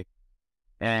Chineke,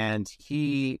 and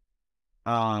he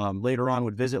later on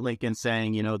would visit Lincoln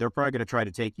saying, you know, they're probably going to try to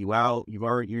take you out. You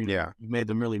made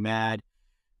them really mad.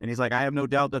 And he's like, I have no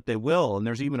doubt that they will. And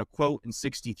there's even a quote in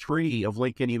 63 of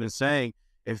Lincoln even saying,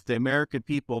 if the American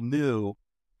people knew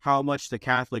how much the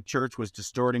Catholic Church was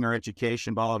distorting our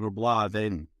education, blah, blah, blah,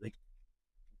 then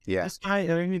this guy,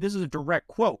 I mean, this is a direct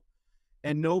quote.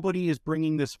 And nobody is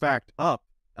bringing this fact up,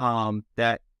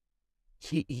 that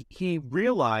he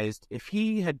realized if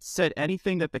he had said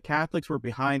anything that the Catholics were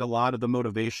behind a lot of the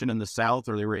motivation in the South,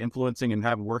 or they were influencing and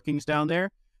having workings down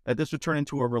there, that this would turn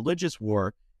into a religious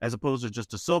war as opposed to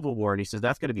just a civil war. And he says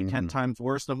that's going to be 10 times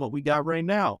worse than what we got right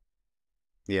now.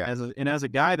 Yeah. As a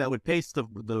guy that would pace the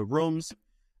rooms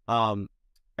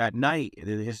at night,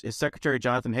 his secretary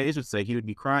Jonathan Hayes would say he would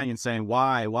be crying and saying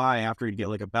why after he'd get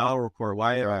like a battle report,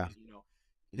 why.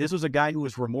 This was a guy who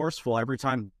was remorseful every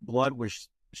time blood was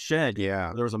shed.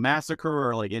 Yeah, there was a massacre,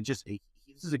 or like this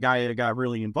is a guy that got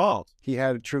really involved. He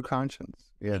had a true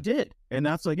conscience. Yeah, he did. And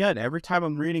that's, again, every time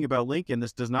I'm reading about Lincoln,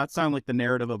 this does not sound like the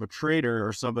narrative of a traitor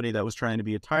or somebody that was trying to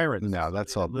be a tyrant. No,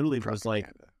 that's all literally was like,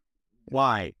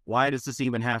 why does this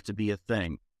even have to be a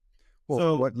thing? Well,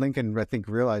 so what Lincoln, I think,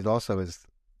 realized also is,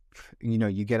 you know,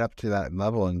 you get up to that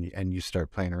level and you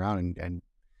start playing around, and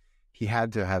he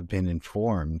had to have been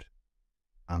informed,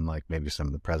 unlike maybe some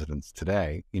of the presidents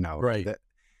today, you know, right? That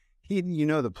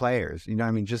the players, you know,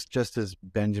 I mean, just as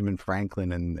Benjamin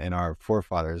Franklin and our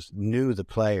forefathers knew the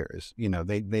players, you know,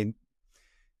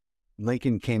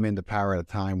 Lincoln came into power at a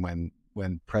time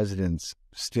when presidents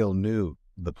still knew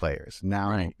the players.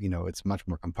 Now, right. You know, it's much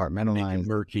more compartmentalized,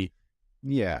 murky.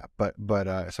 Yeah, but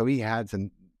so he had to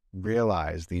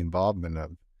realize the involvement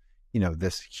of, you know,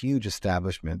 this huge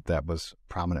establishment that was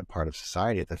a prominent part of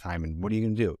society at the time. And what are you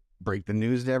going to do? Break the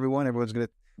news to everyone? Everyone's going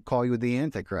to call you the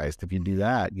Antichrist if you do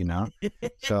that, you know?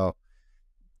 So,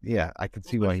 yeah, I could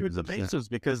see why he was upset.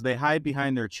 Because they hide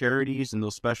behind their charities and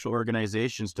those special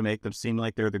organizations to make them seem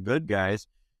like they're the good guys.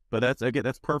 But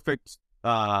that's perfect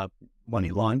money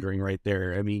laundering right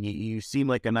there. I mean, you seem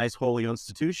like a nice holy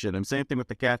institution. And same thing with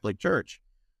the Catholic Church.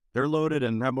 They're loaded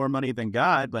and have more money than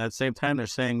God, but at the same time, they're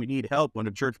saying we need help when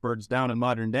a church burns down in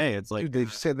modern day. It's like, dude,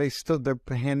 they've said they're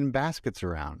handing baskets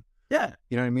around. Yeah.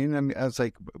 You know what I mean? I was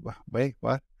like, wait,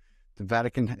 what? The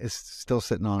Vatican is still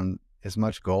sitting on as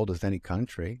much gold as any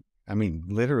country. I mean,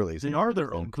 literally. They are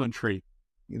their own country.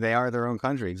 They are their own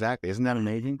country. Exactly. Isn't that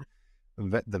amazing?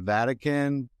 The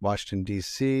Vatican, Washington,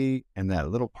 D.C., and that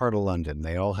little part of London,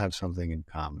 they all have something in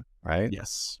common, right?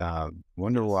 Yes.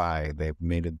 Wonder why they've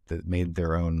made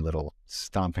their own little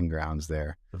stomping grounds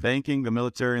there. The banking, the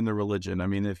military, and the religion. I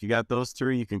mean, if you got those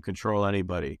three, you can control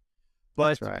anybody.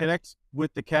 But to connect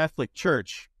with the Catholic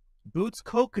Church, Booth's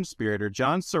co-conspirator,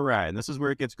 John Surratt, and this is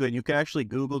where it gets good. You can actually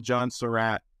Google John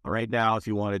Surratt right now if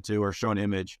you wanted to, or show an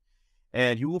image,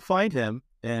 and you will find him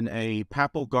in a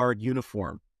papal guard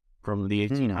uniform from the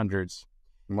 1800s.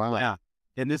 Wow. Yeah.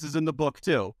 And this is in the book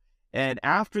too. And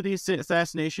after the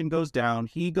assassination goes down,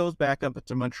 he goes back up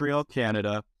to Montreal,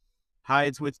 Canada,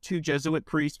 hides with 2 Jesuit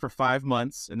priests for 5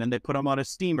 months, and then they put him on a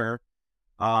steamer.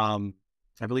 I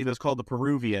believe it's called the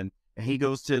Peruvian. And he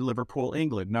goes to Liverpool,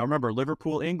 England. Now, remember,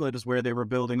 Liverpool, England is where they were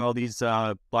building all these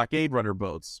blockade runner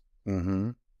boats. Mm-hmm.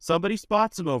 Somebody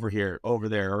spots him over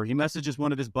there, or he messages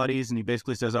one of his buddies, and he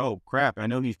basically says, "Oh crap! I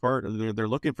know he's they're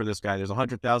looking for this guy. There's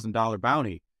 $100,000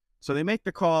 bounty." So they make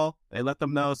the call. They let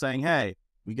them know, saying, "Hey,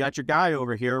 we got your guy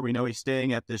over here. We know he's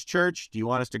staying at this church. Do you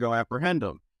want us to go apprehend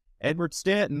him?" Edward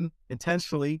Stanton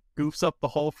intentionally goofs up the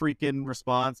whole freaking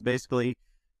response, basically.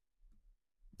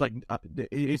 Like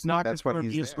it's not. That's what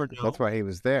he's there. That's why he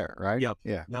was there, right? Yep.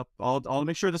 Yeah. Yep. I'll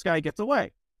make sure this guy gets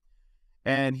away,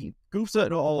 and he goofs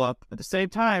it all up. At the same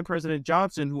time, President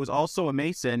Johnson, who was also a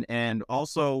Mason and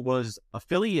also was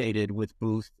affiliated with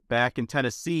Booth back in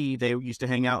Tennessee, they used to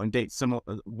hang out and date some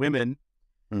women.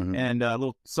 Mm-hmm. And a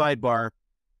little sidebar,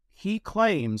 he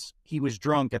claims he was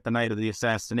drunk at the night of the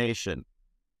assassination.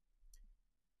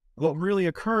 what really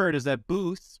occurred is that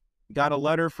Booth got a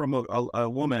letter from a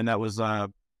woman that was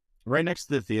right next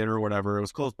to the theater or whatever. It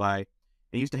was close by.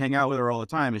 He used to hang out with her all the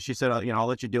time. And she said, I'll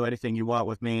let you do anything you want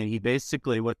with me. And he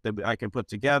basically, I can put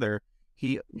together,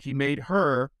 he made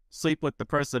her sleep with the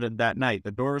president that night.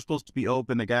 The door was supposed to be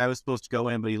open. The guy was supposed to go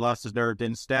in, but he lost his nerve,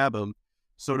 didn't stab him.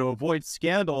 So to avoid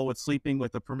scandal with sleeping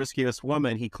with a promiscuous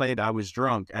woman, he claimed I was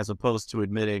drunk, as opposed to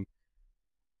admitting,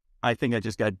 I think I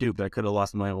just got duped. I could have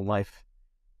lost my own life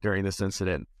during this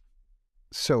incident.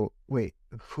 So wait,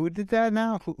 who did that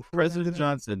now? Who President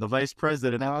Johnson, the vice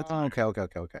president. Oh,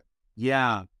 okay.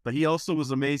 Yeah, but he also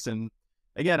was a Mason.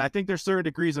 Again, I think there's certain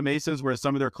degrees of Masons where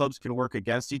some of their clubs can work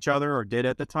against each other, or did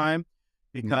at the time,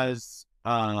 because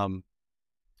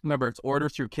remember, it's order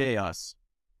through chaos.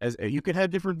 As you can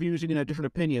have different views, you can have different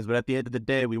opinions, but at the end of the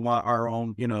day, we want our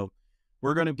own,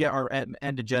 we're going to get our end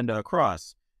agenda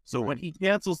across. So when he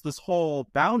cancels this whole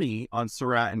bounty on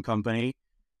Surratt and company,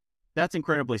 that's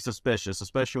incredibly suspicious,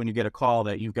 especially when you get a call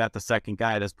that you've got the second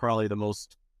guy that's probably the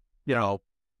most,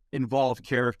 involved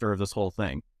character of this whole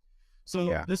thing.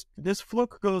 So this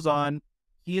fluke goes on.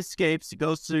 He escapes. He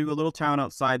goes to a little town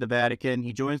outside the Vatican.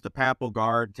 He joins the Papal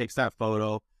Guard, takes that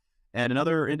photo, and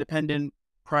another independent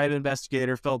private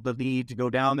investigator felt the need to go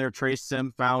down there, trace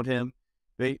him, found him.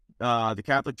 The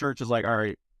Catholic Church is like, all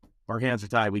right, our hands are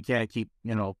tied. We can't keep,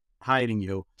 hiding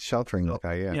you. Sheltering the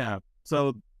guy, yeah. Yeah.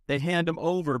 So they hand him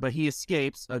over, but he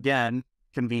escapes again,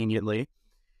 conveniently.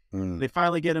 They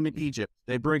finally get him in Egypt.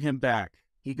 They bring him back.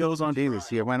 He goes on. Jesus,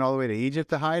 he went all the way to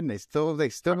Egypt to hide, and they still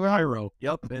Cairo.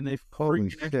 Yep, and they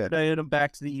extradited him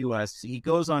back to the U.S. He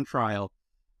goes on trial.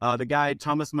 The guy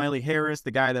Thomas Miley Harris,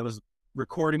 the guy that was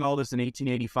recording all this in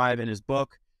 1885 in his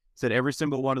book, said every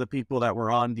single one of the people that were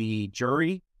on the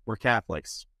jury were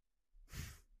Catholics.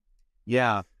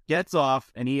 Yeah, gets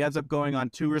off, and he ends up going on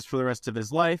tours for the rest of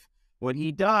his life. When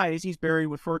he dies, he's buried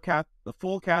with the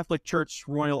full Catholic Church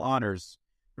royal honors.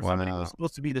 For somebody who was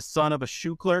supposed to be the son of a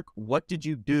shoe clerk, what did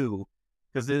you do?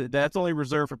 Because that's only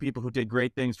reserved for people who did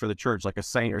great things for the church, like a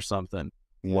saint or something.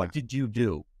 Yeah. What did you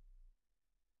do?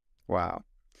 Wow.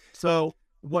 So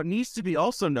what needs to be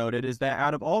also noted is that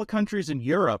out of all the countries in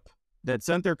Europe that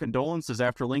sent their condolences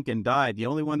after Lincoln died, the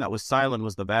only one that was silent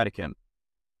was the Vatican.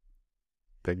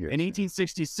 In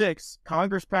 1866,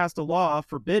 Congress passed a law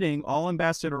forbidding all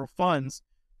ambassadorial funds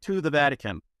to the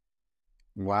Vatican.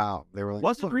 Wow. They were like,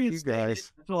 wasn't reinstated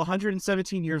until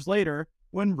 117 years later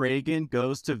when Reagan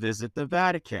goes to visit the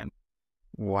Vatican.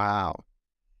 Wow.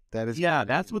 That is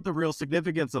that's what the real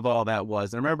significance of all that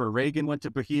was. And remember, Reagan went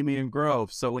to Bohemian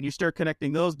Grove. So when you start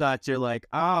connecting those dots, you're like,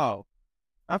 oh,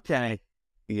 okay.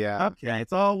 Yeah. Okay.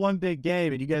 It's all one big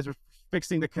game. And you guys were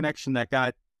fixing the connection that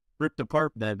got ripped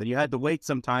apart then. But you had to wait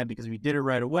some time, because if you did it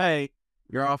right away,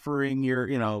 you're offering your,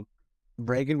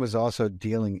 Reagan was also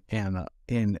dealing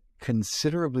in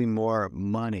considerably more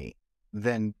money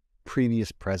than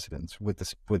previous presidents with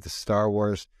the Star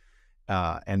Wars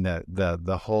and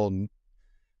the whole,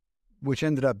 which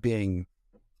ended up being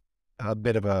a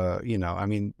bit of a,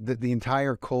 the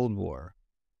entire Cold War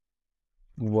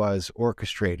was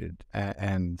orchestrated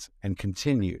and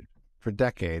continued for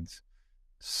decades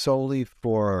solely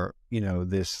for,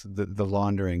 the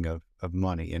laundering of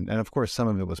money. And of course, some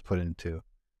of it was put into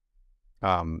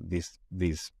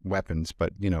these weapons,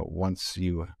 but once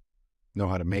you know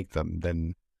how to make them,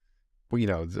 then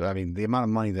the amount of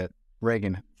money that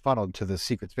Reagan funneled to the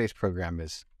secret space program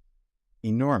is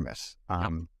enormous.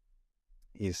 And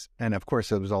of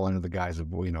course it was all under the guise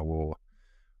of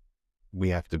we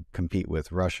have to compete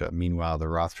with Russia. Meanwhile, the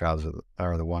Rothschilds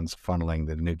are the ones funneling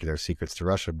the nuclear secrets to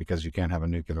Russia, because you can't have a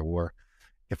nuclear war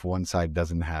if one side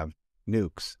doesn't have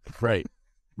nukes.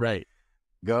 Right.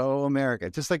 Go America.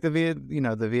 Just like the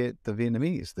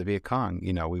Vietnamese, the Viet Cong.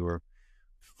 We were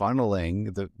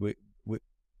funneling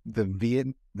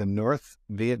the North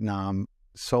Vietnam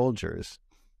soldiers,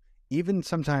 even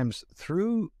sometimes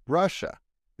through Russia.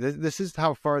 This is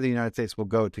how far the United States will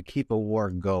go to keep a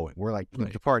war going. We're like,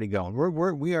 keep the party going.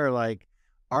 We are like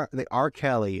the R.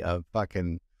 Kelly of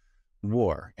fucking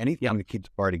war. Anything to keep the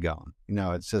party going.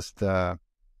 It's just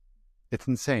it's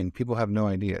insane. People have no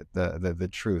idea the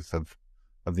truth of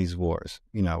these wars.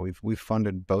 We've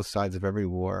funded both sides of every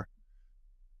war.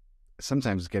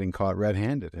 Sometimes getting caught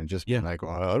red-handed and just being like,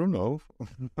 I don't know.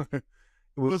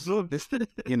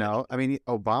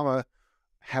 Obama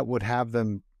would have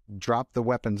them drop the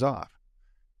weapons off,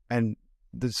 and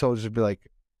the soldiers would be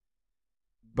like,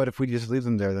 but if we just leave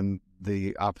them there, then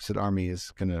the opposite army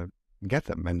is gonna get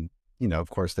them. And of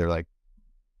course they're like,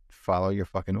 follow your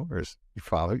fucking orders.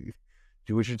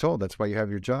 Do what you're told. That's why you have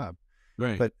your job.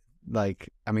 Right. But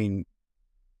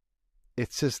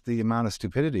it's just the amount of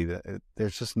stupidity that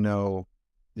there's no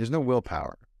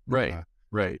willpower. Right.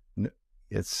 Right.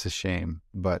 It's a shame,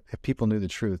 but if people knew the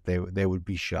truth, they would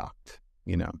be shocked.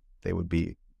 They would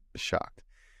be shocked.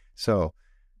 So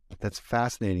that's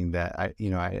fascinating that I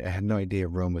had no idea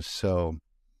Rome was so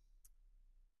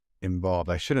involved.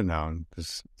 I should have known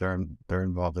because they're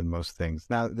involved in most things.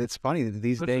 Now it's funny that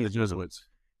these days, the Jesuits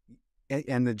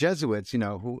and the Jesuits,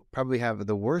 who probably have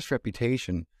the worst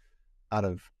reputation out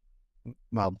of,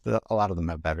 well, a lot of them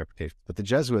have bad reputations, but the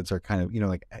Jesuits are kind of,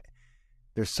 like,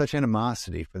 there's such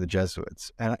animosity for the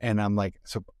Jesuits, and I'm like,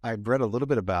 so I've read a little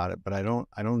bit about it, but I don't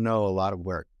know a lot of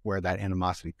where that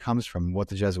animosity comes from, what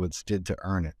the Jesuits did to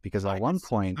earn it. Because at one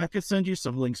point, I could send you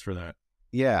some links for that.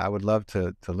 Yeah, I would love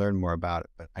to learn more about it.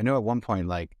 But I know at one point,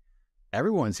 like,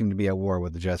 everyone seemed to be at war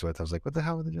with the Jesuits. I was like, what the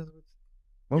hell were the Jesuits?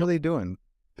 What were they doing?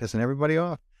 Pissing everybody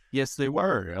off? Yes, they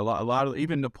were. A lot of,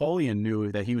 even Napoleon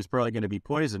knew that he was probably going to be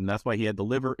poisoned. That's why he had the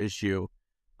liver issue.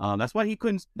 That's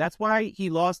why he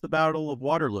lost the Battle of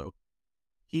Waterloo.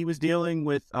 He was dealing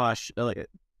with, it's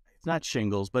not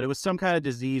shingles, but it was some kind of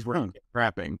disease where he kept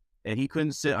crapping, and he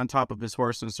couldn't sit on top of his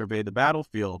horse and survey the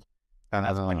battlefield. And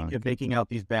that's why he kept making out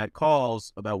these bad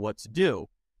calls about what to do.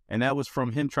 And that was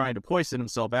from him trying to poison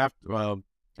himself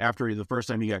after the first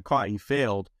time he got caught. He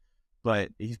failed, but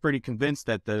he's pretty convinced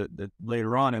that the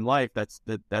later on in life, that's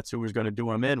who was going to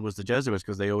do him in was the Jesuits,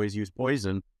 because they always use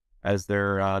poison as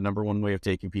their number one way of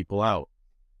taking people out.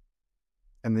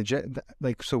 And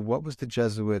so what was the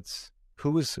Jesuits?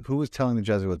 Who was telling the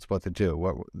Jesuits what to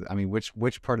do?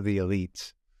 Which part of the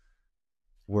elites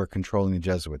were controlling the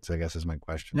Jesuits, I guess, is my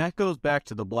question. That goes back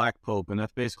to the Black Pope, and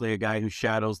that's basically a guy who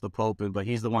shadows the Pope, but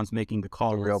he's the one's making the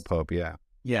calls. The real Pope, yeah.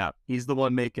 Yeah, he's the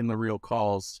one making the real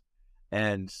calls.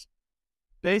 And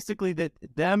basically,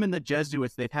 them and the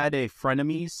Jesuits, they've had a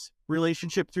frenemies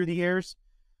relationship through the years.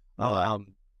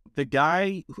 The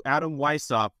guy, Adam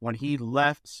Weishaupt, when he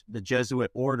left the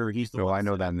Jesuit order, he's the one. Oh, I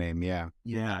know that name, yeah.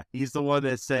 Yeah, he's the one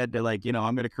that said that, like, I'm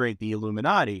going to create the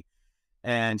Illuminati.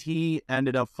 And he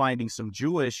ended up finding some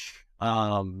Jewish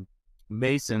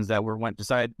Masons that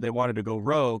decided they wanted to go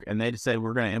rogue, and they said,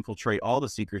 we're going to infiltrate all the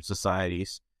secret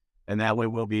societies, and that way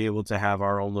we'll be able to have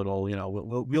our own little,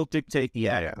 we'll dictate the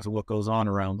actions of what goes on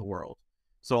around the world.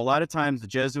 So a lot of times the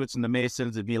Jesuits and the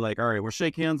Masons would be like, all right, we'll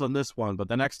shake hands on this one, but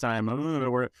the next time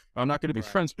I'm not going to be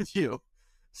friends with you.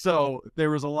 So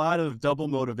there was a lot of double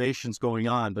motivations going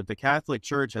on, but the Catholic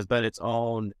Church has been its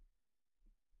own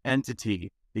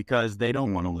entity, because they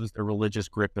don't want to lose their religious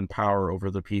grip and power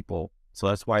over the people. So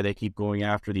that's why they keep going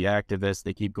after the activists.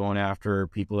 They keep going after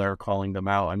people that are calling them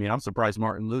out. I mean, I'm surprised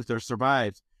Martin Luther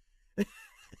survived.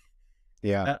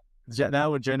 Yeah.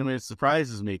 That would genuinely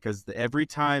surprises me, because every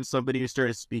time somebody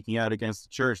started speaking out against the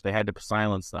church, they had to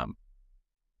silence them.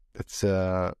 It's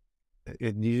it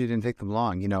usually didn't take them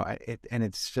long, and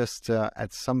it's just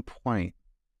at some point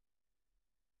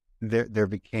there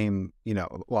became,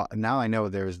 well, now I know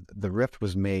the rift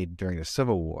was made during the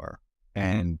Civil War.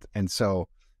 And so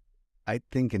I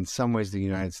think in some ways the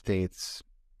United States,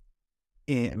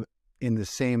 in the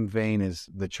same vein as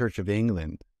the Church of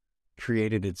England,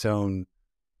 created its own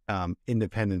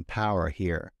independent power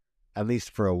here, at least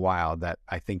for a while, that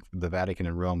I think the Vatican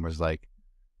and Rome was like,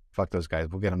 fuck those guys,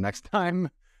 we'll get them next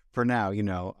time. For now,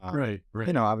 right.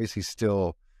 Obviously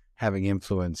still having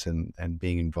influence and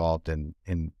being involved in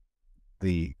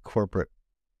the corporate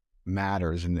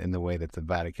matters in the way that the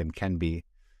Vatican can be,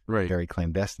 very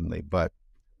clandestinely. But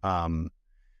that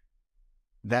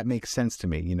makes sense to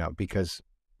me, because,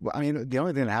 the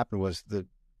only thing that happened was the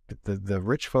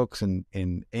rich folks in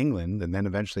England and then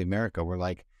eventually America were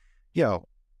like,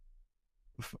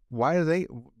 why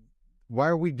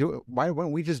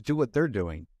won't we just do what they're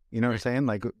doing? You know what I'm saying?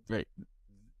 Like,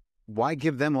 why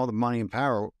give them all the money and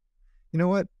power? You know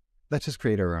what? Let's just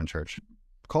create our own church.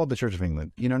 Call it the Church of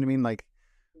England. You know what I mean? Like,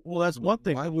 well, that's one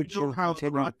thing. Why would you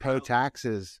pay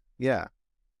taxes? Yeah.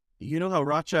 You know how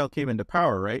Rothschild came into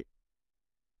power, right?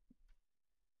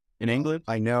 In England?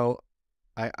 I know.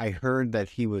 I heard that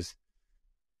he was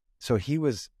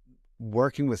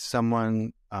working with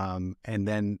someone, and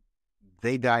then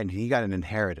they died and he got an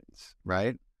inheritance,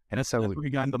 right? And that's where he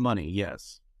got the money,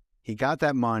 yes. He got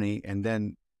that money, and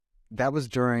then that was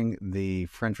during the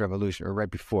French Revolution, or right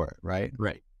before it, right?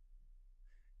 Right.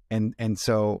 And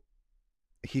so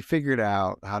he figured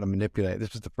out how to manipulate.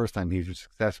 This was the first time he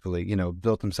successfully,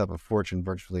 built himself a fortune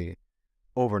virtually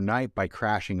overnight by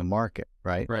crashing a market,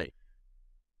 right? Right.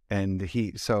 And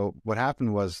so what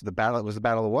happened was the Battle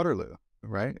of Waterloo,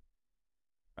 right?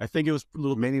 I think it was a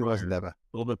little maybe bit it wasn't that a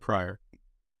little bit prior.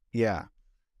 Yeah.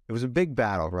 It was a big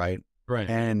battle, right? Right.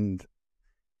 And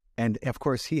of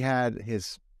course he had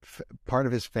his part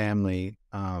of his family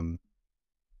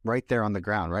right there on the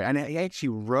ground, right? And he actually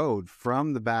rode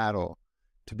from the battle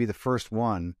to be the first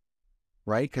one,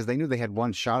 right? Because they knew they had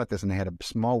one shot at this, and they had a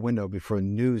small window before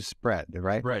news spread,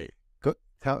 right? Right. Go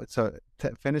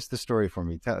finish the story for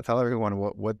me. Tell everyone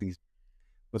what these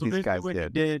guys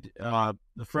did.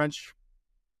 The French,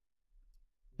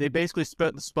 they basically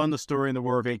spun the story in the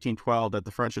War of 1812 that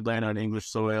the French had landed on English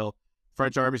soil.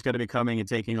 French army's going to be coming and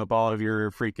taking up all of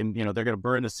your freaking, they're going to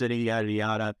burn the city, yada,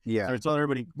 yada. Yeah. So it's telling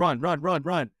everybody, run, run, run,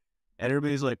 run. And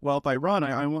everybody's like, well, if I run,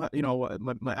 I want,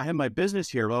 I have my business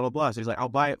here, blah, blah, blah. So he's like, I'll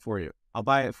buy it for you. I'll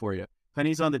buy it for you.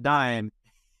 Pennies on the dime.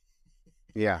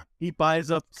 Yeah. He buys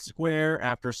up square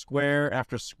after square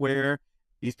after square.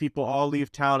 These people all leave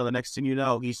town, and the next thing you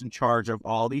know, he's in charge of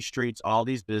all these streets, all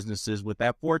these businesses with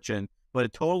that fortune. But a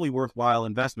totally worthwhile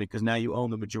investment, because now you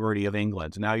own the majority of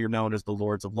England. Now you're known as the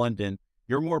Lords of London.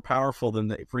 You're more powerful than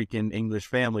the freaking English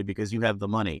family because you have the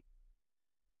money.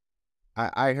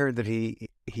 I heard that he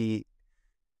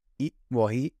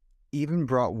even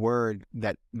brought word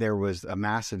that there was a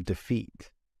massive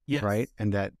defeat. Yes. Right,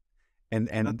 and that and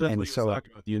so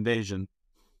talking about the invasion.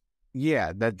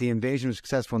 Yeah, that the invasion was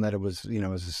successful, and that it was it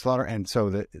was a slaughter, and so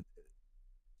that.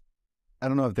 I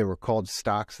don't know if they were called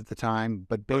stocks at the time,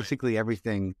 but basically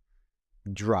everything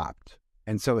dropped.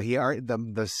 And so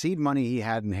the seed money he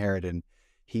had inherited,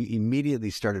 he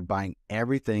immediately started buying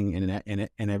everything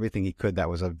and everything he could that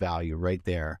was of value right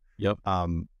there. Yep.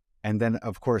 And then,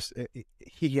 of course,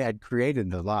 he had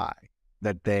created the lie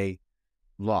that they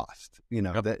lost.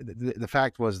 Yep. The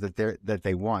fact was that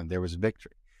they won. There was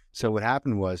victory. So what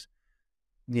happened was,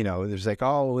 there's like,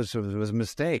 oh, it was a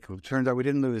mistake. It turns out we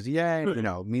didn't lose. Yay.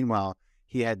 Meanwhile,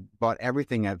 he had bought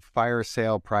everything at fire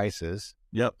sale prices.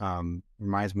 Yep.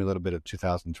 Reminds me a little bit of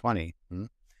 2020.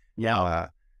 Yeah.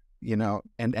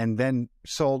 And then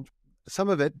sold some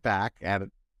of it back at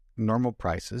normal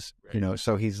prices, right.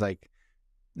 So he's like,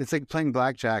 it's like playing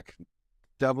blackjack,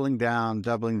 doubling down,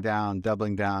 and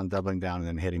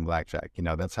then hitting blackjack.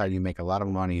 That's how you make a lot of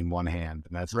money in one hand.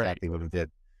 And that's exactly what he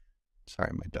did.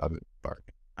 Sorry, my dog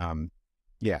barked.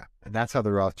 Yeah. And that's how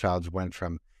the Rothschilds went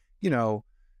from,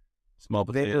 small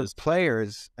potatoes. They were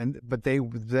players,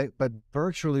 but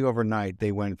virtually overnight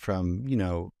they went from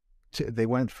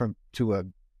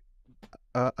to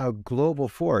a global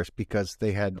force, because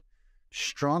they had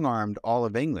strong-armed all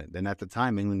of England, and at the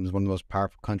time England was one of the most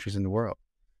powerful countries in the world.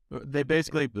 They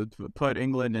basically put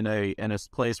England in a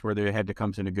place where they had to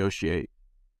come to negotiate.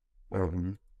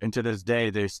 Mm-hmm. And to this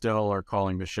day, they still are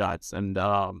calling the shots. And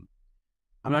I'm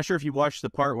not sure if you watched the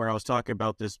part where I was talking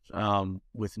about this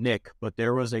with Nick, but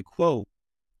there was a quote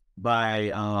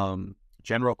by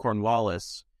General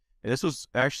Cornwallis. And this was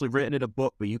actually written in a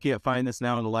book, but you can't find this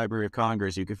now in the Library of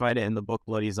Congress. You can find it in the book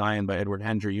Bloody Zion by Edward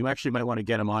Hendry. You actually might want to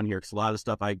get him on here, because a lot of the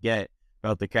stuff I get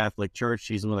about the Catholic Church,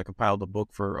 he's the one that compiled the book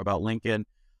about Lincoln.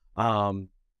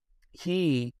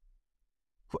 He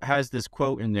has this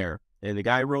quote in there, and the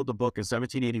guy wrote the book in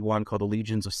 1781 called The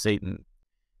Legions of Satan.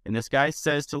 And this guy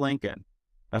says to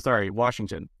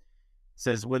Washington,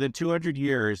 says, within 200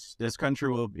 years, this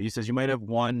country he says, you might have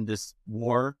won this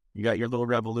war, you got your little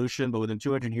revolution, but within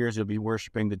 200 years, you'll be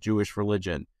worshiping the Jewish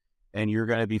religion, and you're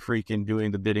going to be freaking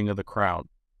doing the bidding of the crown.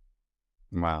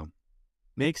 Wow.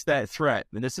 Makes that threat.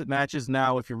 And this matches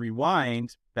now, if you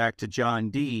rewind back to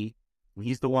John Dee,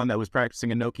 he's the one that was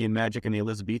practicing Enochian magic in the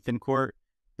Elizabethan court,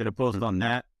 that opposed on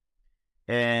that.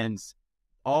 And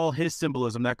all his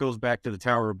symbolism, that goes back to the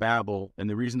Tower of Babel. And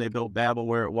the reason they built Babel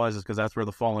where it was is because that's where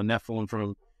the fallen Nephilim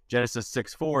from Genesis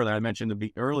 6:4 that I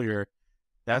mentioned earlier,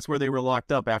 that's where they were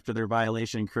locked up after their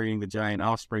violation, creating the giant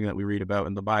offspring that we read about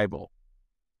in the Bible.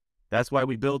 That's why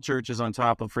we build churches on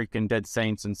top of freaking dead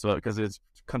saints, and so, because it's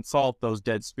consult those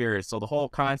dead spirits. So the whole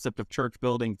concept of church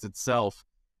buildings itself,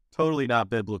 totally not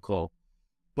biblical.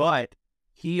 But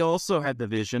he also had the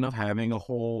vision of having a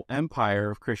whole empire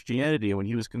of Christianity. When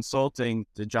he was consulting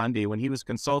to John Dee, when he was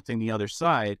consulting the other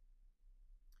side,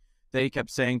 they kept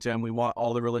saying to him, we want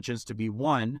all the religions to be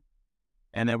one,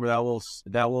 and then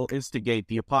that will instigate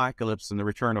the apocalypse and the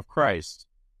return of Christ.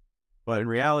 But in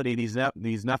reality, these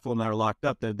Nephilim that are locked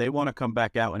up, they want to come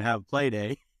back out and have play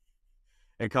day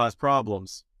and cause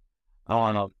problems.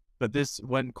 But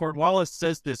when Cornwallis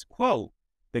says this quote,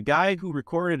 the guy who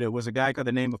recorded it was a guy by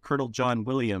the name of Colonel John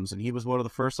Williams, and he was one of the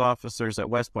first officers at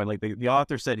West Point. Like the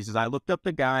author said, he says, I looked up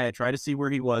the guy, I tried to see where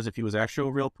he was, if he was actually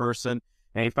a real person,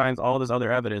 and he finds all this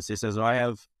other evidence. He says, I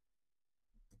have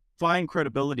fine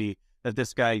credibility that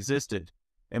this guy existed.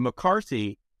 And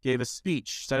McCarthy gave a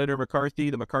speech, Senator McCarthy,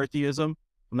 the McCarthyism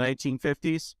from the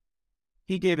 1950s.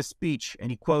 He gave a speech,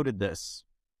 and he quoted this,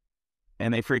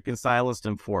 and they freaking silenced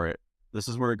him for it. This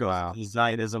is where it goes. Wow.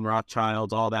 Zionism,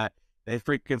 Rothschilds, all that. They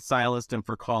freaking silenced him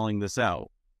for calling this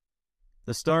out.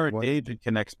 The Star of David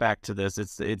connects back to this.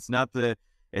 It's not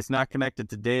connected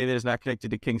to David. It's not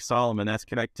connected to King Solomon. That's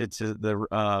connected to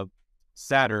the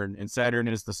Saturn, and Saturn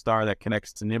is the star that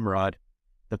connects to Nimrod.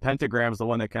 The pentagram is the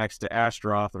one that connects to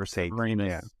Ashtaroth or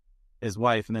Semiramis, his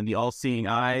wife, and then the all-seeing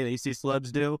eye that you see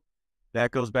celebs do,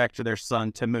 that goes back to their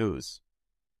son Tammuz.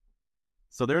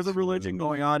 So there's a religion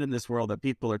going on in this world that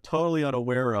people are totally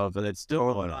unaware of, and it's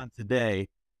still going on today.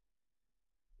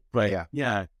 But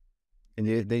yeah.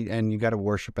 And you got to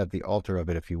worship at the altar of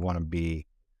it if you want to be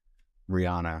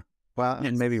Rihanna. Well,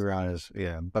 and maybe Rihanna's,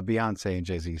 but Beyonce and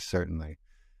Jay-Z, certainly.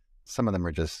 Some of them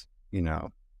are just,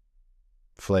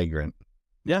 flagrant.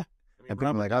 Yeah. And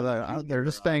people are like, oh, they're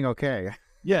just staying okay.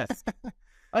 Yes.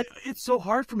 It's so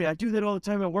hard for me. I do that all the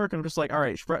time at work. I'm just like, all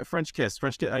right, French kiss.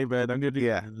 I'm going to do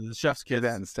the chef's kiss. Do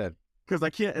that instead. Because I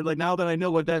can't, like, now that I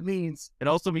know what that means, it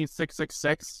also means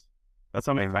 666. That's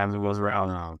how many times it goes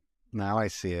around. Oh, now I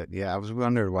see it. Yeah, I was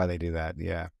wondering why they do that.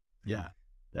 Yeah. Yeah.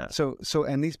 Yeah. So,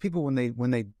 and these people, when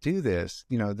they do this,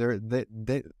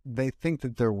 they think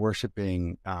that they're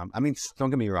worshiping. I mean, don't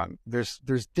get me wrong. There's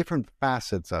different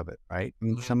facets of it, right? I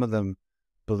mean, some of them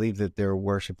believe that they're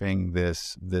worshiping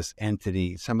this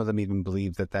entity. Some of them even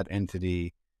believe that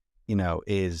entity,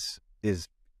 is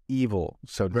evil,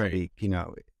 so to speak.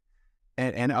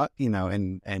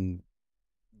 And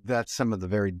that's some of the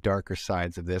very darker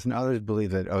sides of this. And others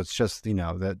believe that it's just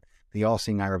that the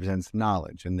all-seeing eye represents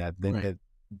knowledge, and that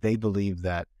they believe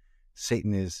that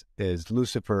Satan is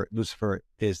Lucifer. Lucifer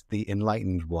is the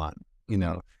enlightened one.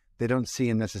 They don't see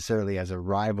him necessarily as a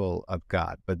rival of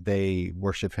God, but they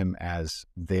worship him as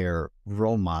their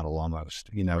role model almost,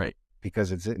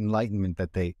 because it's enlightenment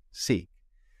that they seek.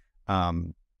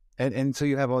 And so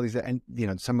you have all these, and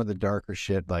some of the darker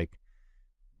shit, like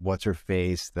what's her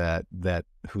face that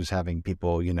who's having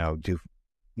people, do,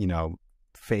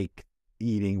 fake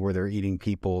eating where they're eating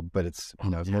people, but it's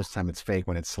most of the time it's fake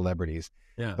when it's celebrities.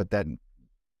 Yeah. But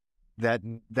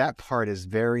that part is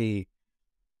very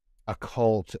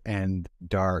occult and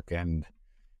dark,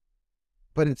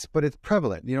 but it's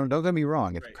prevalent. Don't get me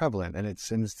wrong, it's prevalent, and it's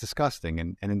disgusting,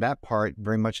 and in that part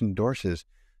very much endorses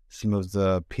some of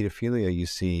the pedophilia you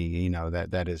see,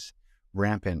 that is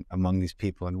rampant among these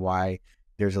people, and why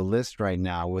there's a list right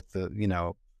now with a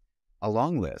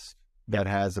long list that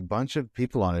has a bunch of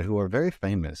people on it who are very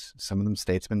famous, some of them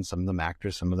statesmen, some of them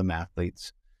actors, some of them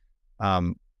athletes,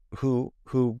 who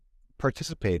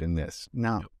participate in this.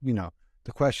 Now,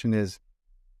 the question is,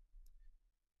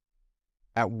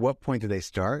 at what point do they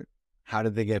start? How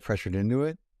did they get pressured into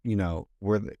it?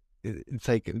 It's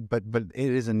like, but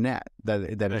it is a net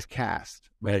that is cast.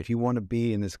 Right. If you want to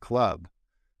be in this club,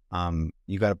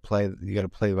 you got to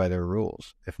play by their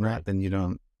rules. If not, then you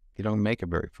don't make it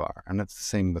very far. And that's the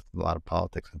same with a lot of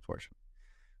politics, unfortunately.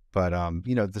 But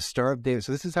the Star of David.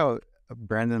 So this is how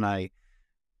Brandon and I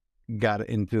got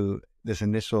into this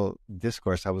initial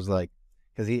discourse. I was like,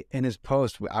 because in his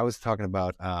post, I was talking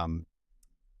about, I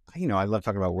love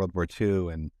talking about World War II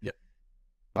and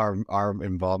our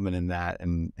involvement in that,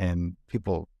 and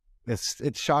people.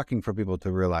 It's shocking for people to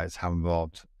realize how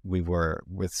involved we were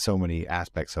with so many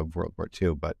aspects of World War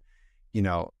II. But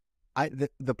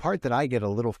the part that I get a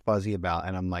little fuzzy about,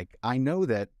 and I'm like, I know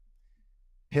that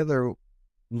Hitler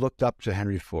looked up to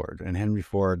Henry Ford, and Henry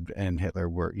Ford and Hitler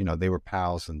were, they were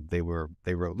pals, and they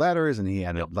wrote letters, and he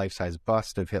had a life-size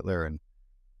bust of Hitler, and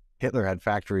Hitler had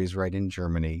factories right in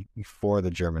Germany for the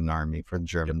German army, for the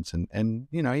Germans, and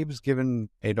he was giving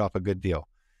Adolf a good deal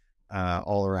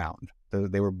all around.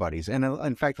 They were buddies, and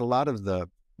in fact, a lot of the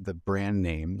brand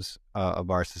names of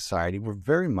our society were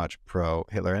very much pro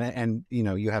Hitler, and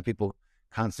you have people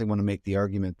constantly want to make the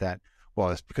argument that, well,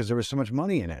 it's because there was so much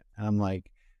money in it, and I'm like,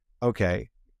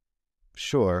 okay,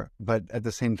 sure, but at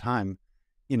the same time,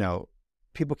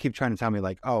 people keep trying to tell me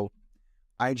like, oh,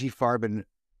 IG Farben,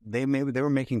 they were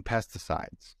making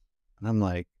pesticides, and I'm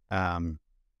like, and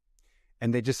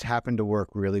they just happened to work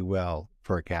really well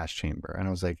for a gas chamber, and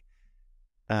I was like,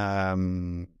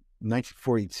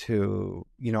 1942,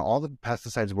 all the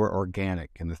pesticides were organic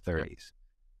in the 30s.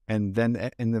 And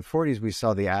then in the 40s, we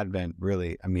saw the advent,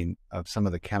 really, of some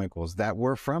of the chemicals that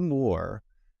were from war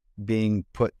being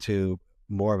put to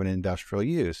more of an industrial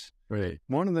use. Right.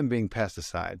 One of them being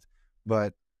pesticides.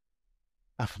 But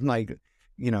I'm like,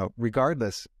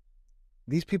 regardless,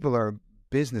 these people are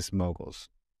business moguls.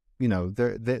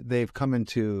 They've come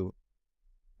into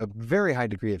a very high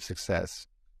degree of success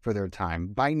for their time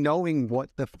by knowing what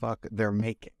the fuck they're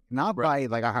making, not by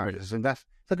like, just invest.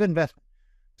 It's a good investment.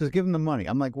 Just give them the money.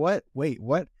 I'm like, what? Wait,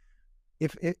 what?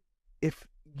 If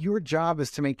your job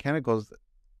is to make chemicals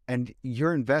and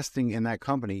you're investing in that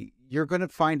company. You're going to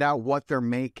find out what they're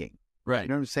making. Right. You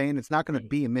know what I'm saying? It's not going to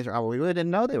be a mystery. Oh, we really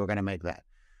didn't know they were going to make that.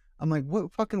 I'm like,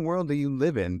 what fucking world do you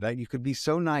live in that you could be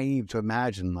so naive to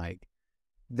imagine like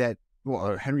that?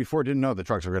 Well, Henry Ford didn't know the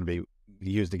trucks were going to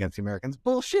be used against the Americans.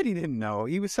 Bullshit. He didn't know.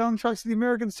 He was selling trucks to the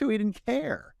Americans too. He didn't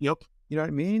care. Yep. You know what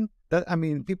I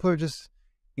mean? People are just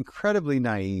incredibly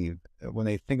naive when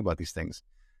they think about these things.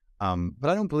 But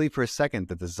I don't believe for a second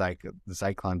that the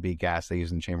Zyklon B gas they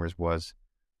used in chambers was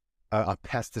a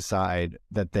pesticide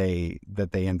that they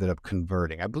ended up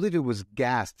converting. I believe it was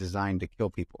gas designed to kill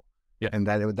people. Yeah. And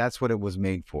that's what it was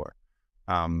made for.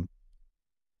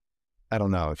 I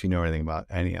don't know if you know anything about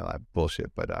any of that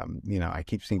bullshit, but I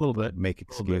keep seeing people make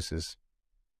excuses.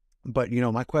 But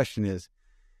my question is,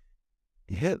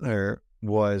 Hitler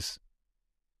was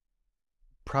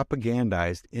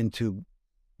propagandized into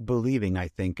believing, I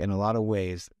think, in a lot of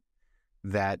ways,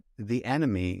 that the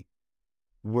enemy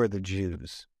were the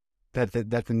Jews, that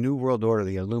the New World Order,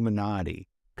 the Illuminati,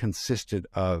 consisted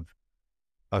of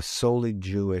a solely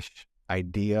Jewish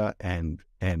idea and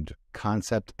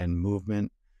concept and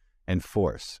movement and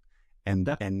force, and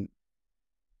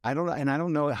I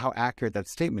don't know how accurate that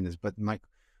statement is, but my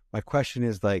question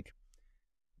is, like,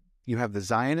 you have the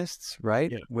Zionists,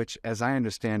 right? Yeah. Which, as I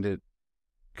understand it,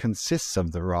 consists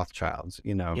of the Rothschilds,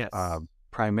 Yes.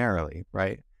 Primarily,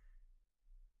 right?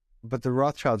 But the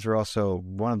Rothschilds are also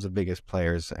one of the biggest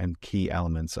players and key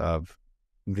elements of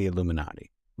the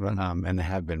Illuminati, and they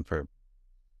have been for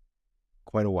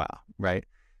quite a while, right?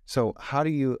 So how do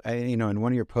you, in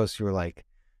one of your posts, you were like,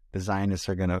 the Zionists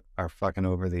are fucking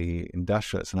over the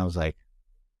industrialists, and I was like,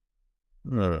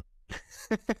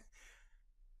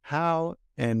 how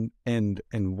and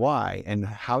why, and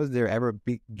how does there ever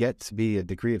get to be a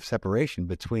degree of separation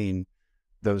between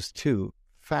those two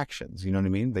factions? You know what I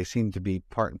mean? They seem to be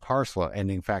part and parcel,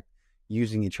 and in fact,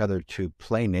 using each other to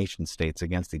play nation states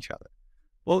against each other.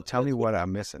 Well, tell me what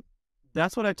I'm missing.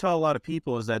 That's what I tell a lot of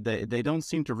people, is that they don't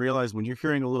seem to realize when you're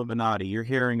hearing Illuminati, you're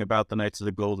hearing about the Knights of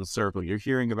the Golden Circle, you're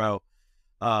hearing about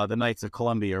the Knights of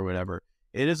Columbia or whatever.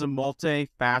 It is a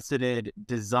multifaceted,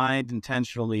 designed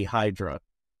intentionally Hydra,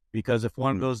 because if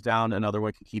one goes down, another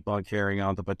one can keep on carrying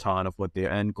on the baton of what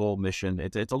their end goal mission.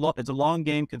 It's a long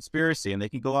game conspiracy, and they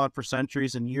can go on for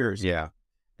centuries and years. Yeah.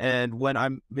 And when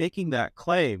I'm making that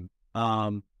claim,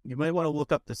 you might want to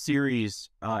look up the series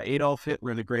Adolf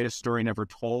Hitler, the Greatest Story Never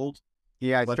Told.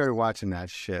 Yeah, I started watching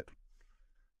that shit.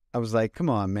 I was like, come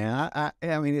on, man. I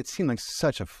mean, it seemed like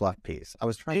such a fluff piece. I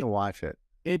was trying to watch it.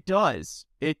 It does.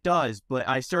 But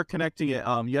I start connecting it.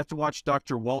 You have to watch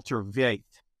Dr. Walter Veith.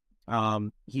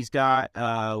 He's got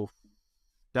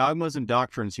Dogmas and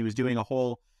Doctrines. He was doing a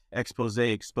whole expose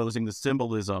exposing the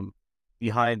symbolism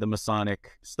behind the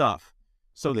Masonic stuff.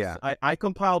 So yeah. I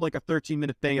compiled like a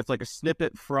 13-minute thing. It's like a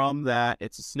snippet from that.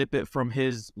 It's a snippet from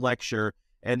his lecture.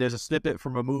 And there's a snippet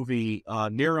from a movie,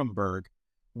 Nuremberg,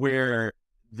 where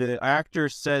the actor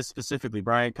says specifically,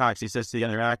 Brian Cox, he says to the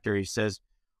other actor, he says,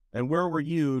 "And where were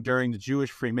you during the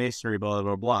Jewish Freemasonry, blah,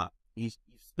 blah, blah." He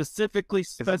specifically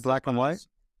says, is it black and white?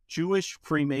 Jewish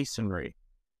Freemasonry.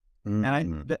 Mm-hmm.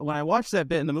 And when I watched that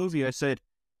bit in the movie, I said,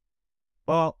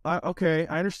 well, okay,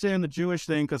 I understand the Jewish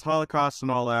thing because Holocaust and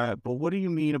all that, but what do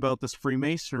you mean about this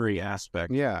Freemasonry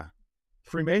aspect? Yeah.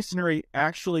 Freemasonry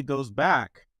actually goes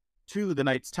back to the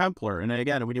Knights Templar. And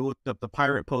again, when you looked up the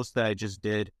pirate post that I just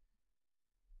did,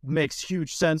 makes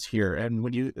huge sense here.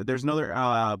 And there's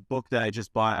another book that I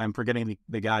just bought. I'm forgetting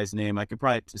the guy's name. I could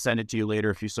probably send it to you later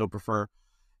if you so prefer.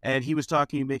 And he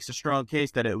makes a strong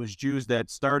case that it was Jews that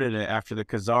started it after the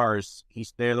Khazars.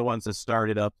 They're the ones that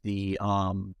started up the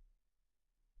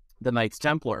Knights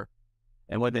Templar.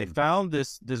 And when they found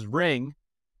this ring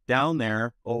down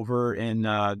there over in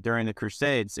during the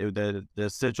Crusades, the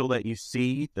sigil that you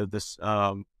see, that's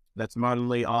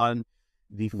modernly on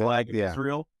the flag of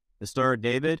Israel, the Star of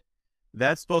David,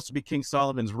 that's supposed to be King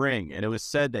Solomon's ring. And it was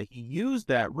said that he used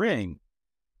that ring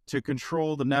to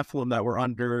control the Nephilim that were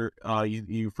under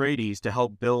Euphrates to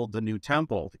help build the new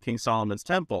temple, the King Solomon's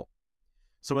temple.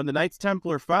 So when the Knights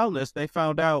Templar found this, they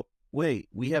found out, wait,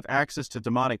 we have access to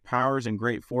demonic powers and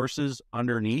great forces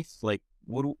underneath. Like,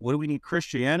 what do we need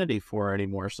Christianity for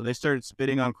anymore? So they started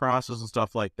spitting on crosses and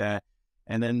stuff like that.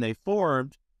 And then they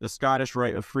formed the Scottish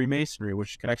Rite of Freemasonry,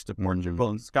 which connects to Portugal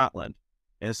and Scotland.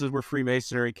 And this is where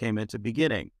Freemasonry came into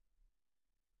beginning.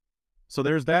 So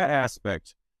there's that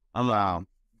aspect. Wow.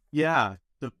 Yeah.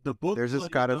 The book. There's a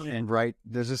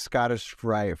Scottish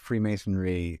Rite of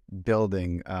Freemasonry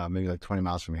building, maybe like 20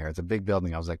 miles from here. It's a big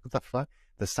building. I was like, what the fuck?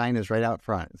 The sign is right out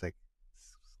front. It's like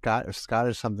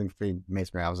Scottish something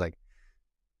Freemasonry. I was like,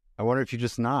 I wonder if you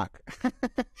just knock.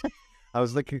 I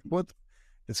was like, what?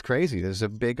 It's crazy. There's a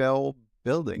big old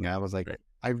building. I was like, Right.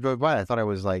 I drove by. I thought I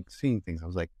was like seeing things. I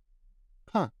was like,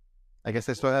 huh. I guess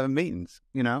they still having meetings,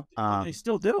 you know? They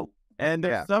still do. And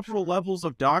there's Yeah. several levels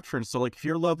of doctrine. So, like, if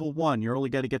you're level 1, you're only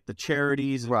going to get the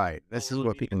charities. Right. This is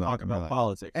what people talk don't about realize.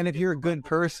 politics. And if you're a good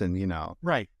person, you know,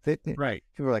 Right. people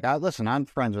are like, listen, I'm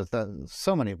friends with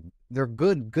so many. They're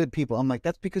good people. I'm like,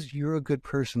 that's because you're a good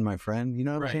person, my friend. You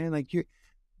know what I'm saying? Like,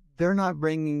 they're not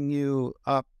bringing you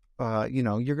up. You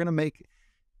know, you're gonna make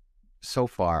so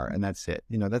far, and that's it.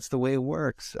 You know, that's the way it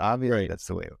works. Obviously, that's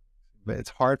the way it works. But it's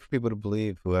hard for people to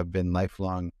believe who have been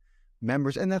lifelong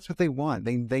members, and that's what they want.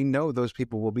 They know those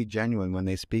people will be genuine when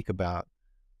they speak about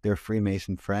their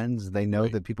Freemason friends. They know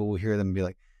that people will hear them and be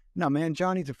like, "No, man,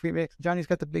 Johnny's a Freemason. Johnny's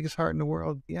got the biggest heart in the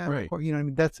world." Yeah, of course. You know,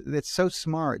 what I mean, that's so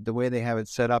smart the way they have it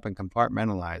set up and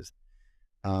compartmentalized.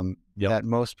 That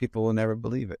most people will never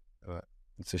believe it.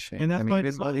 It's a shame. And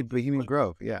that's it's Bohemian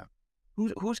Grove. Yeah.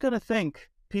 Who's going to think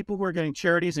people who are getting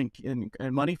charities and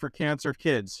money for cancer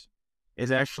kids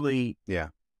is actually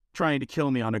trying to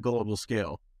kill me on a global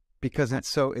scale? Because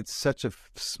it's such a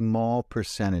small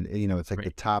percentage. You know, it's like the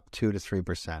top 2 to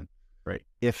 3%. Right.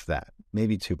 If that,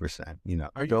 maybe 2%. You know.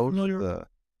 Are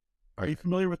you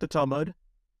familiar with the Talmud?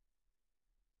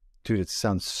 Dude, it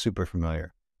sounds super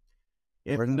familiar.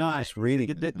 If not, just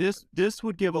reading this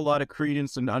would give a lot of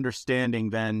credence and understanding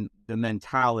then the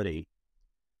mentality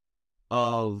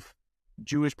of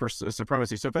Jewish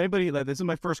supremacy. So if anybody, this is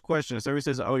my first question, if somebody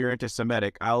says, "Oh, you're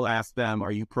anti-Semitic," I'll ask them,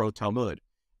 "Are you pro-Talmud?"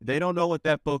 If they don't know what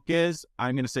that book is,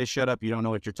 I'm going to say, "Shut up, you don't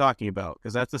know what you're talking about,"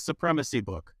 because that's a supremacy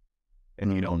book. If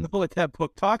you don't know what that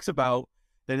book talks about,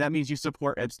 then that means you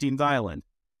support Epstein's Island.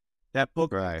 That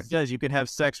book says you can have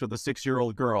sex with a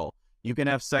 6-year-old girl. You can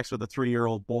have sex with a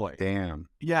 3-year-old boy. Damn.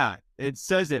 Yeah, it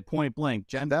says it point blank.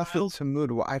 That's the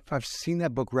Talmud. I've seen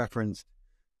that book referenced,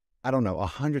 I don't know,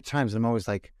 100 times. I'm always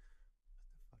like,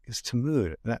 it's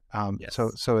Talmud.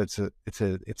 So it's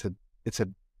a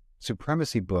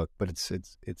supremacy book, but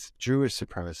it's Jewish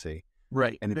supremacy.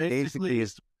 Right. And it basically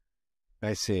is.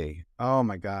 I see. Oh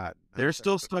my God. They're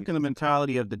still stuck in the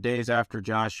mentality of the days after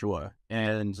Joshua,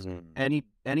 and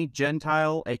any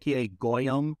Gentile, aka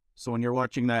Goyim. So when you're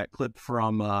watching that clip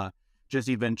from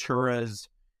Jesse Ventura's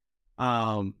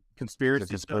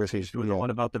conspiracy stuff, the one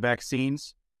about the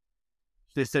vaccines,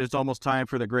 they said it's almost time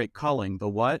for the great culling. The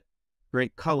what?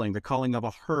 Great culling, the culling of a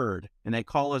herd. And they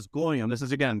call us Goyim. This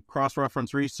is, again,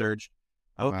 cross-reference research.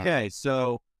 Okay,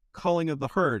 so culling of the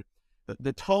herd.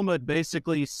 The Talmud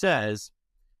basically says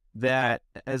that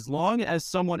as long as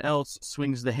someone else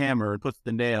swings the hammer and puts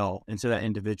the nail into that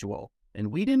individual,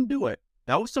 and we didn't do it,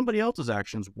 that was somebody else's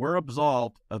actions, we're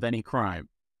absolved of any crime.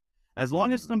 As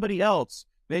long as somebody else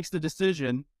makes the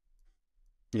decision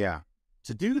to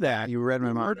do that, you read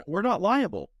my mind. We're not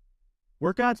liable.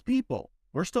 We're God's people.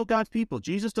 We're still God's people.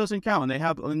 Jesus doesn't count. And they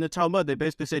have, in the Talmud, they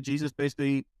basically said Jesus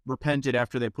basically repented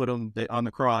after they put him on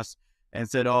the cross and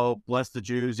said, "Oh, bless the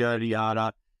Jews, yada,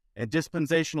 yada." And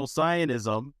dispensational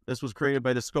Zionism, this was created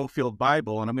by the Schofield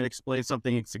Bible, and I'm going to explain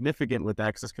something significant with that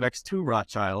because this connects to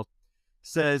Rothschild,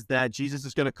 says that Jesus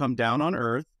is going to come down on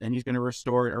earth and he's going to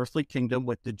restore an earthly kingdom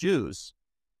with the Jews.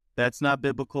 That's not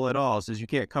biblical at all. It says you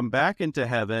can't come back into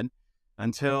heaven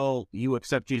until you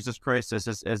accept Jesus Christ as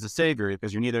a savior,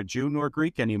 because you're neither Jew nor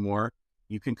Greek anymore.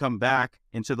 You can come back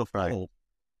into the fold.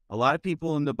 A lot of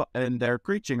people in their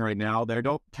preaching right now, they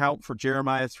don't count for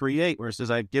Jeremiah 3:8, where it says,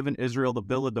 "I've given Israel the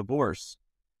bill of divorce."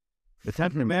 The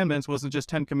 10 Commandments wasn't just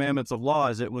 10 commandments of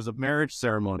laws, it was a marriage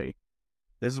ceremony.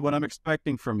 This is what I'm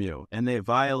expecting from you. And they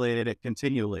violated it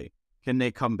continually. Can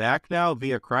they come back now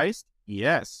via Christ?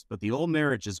 Yes, but the old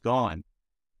marriage is gone.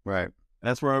 Right.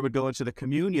 That's where I would go into the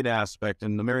communion aspect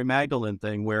and the Mary Magdalene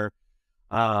thing, where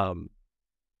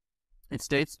it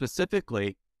states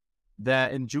specifically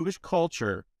that in Jewish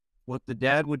culture, what the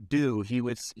dad would do, he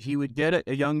would get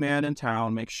a young man in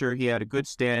town, make sure he had a good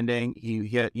standing,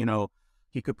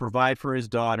 he could provide for his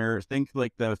daughter. Think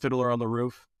like the Fiddler on the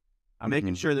Roof. I'm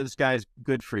making sure that this guy's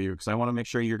good for you because I want to make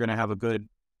sure you're going to have a good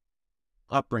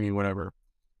upbringing, whatever.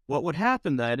 What would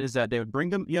happen then is that they would bring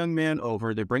the young man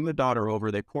over, they bring the daughter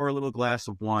over, they pour a little glass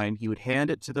of wine, he would hand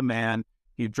it to the man,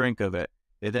 he'd drink of it.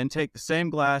 They then take the same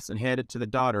glass and hand it to the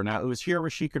daughter. Now, it was here where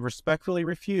she could respectfully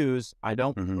refuse, "I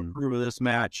don't approve of this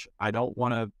match, I don't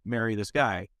want to marry this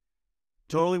guy."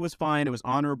 Totally was fine, it was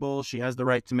honorable, she has the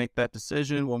right to make that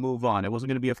decision, we'll move on. It wasn't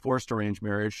going to be a forced arranged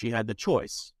marriage, she had the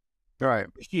choice. Right.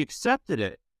 She accepted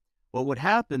it. What would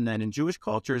happen then in Jewish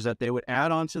culture is that they would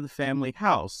add on to the family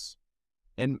house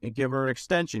and give her an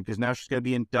extension, because now she's going to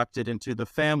be inducted into the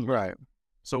family. Right.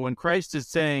 So when Christ is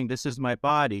saying, "This is my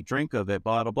body, drink of it,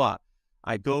 blah, blah, blah,"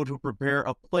 I go to prepare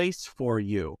a place for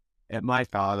you at my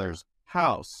Father's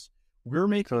house. We're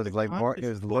making so it's like more. It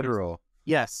was literal.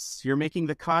 Yes, you're making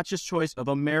the conscious choice of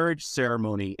a marriage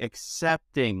ceremony,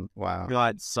 accepting Wow.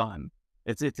 God's son.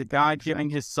 It's a God giving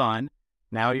his son.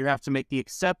 Now you have to make the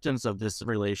acceptance of this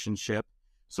relationship.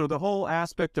 So the whole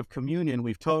aspect of communion,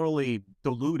 we've totally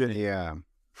diluted Yeah.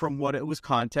 from what it was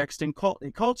context and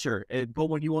culture. But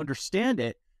when you understand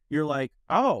it, you're like,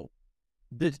 oh,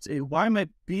 why am I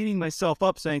beating myself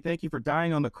up saying thank you for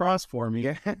dying on the cross for me?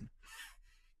 Yeah.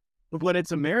 When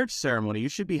it's a marriage ceremony, you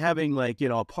should be having like,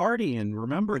 a party and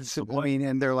remember.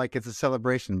 And they're like, it's a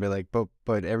celebration. But like,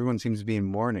 but everyone seems to be in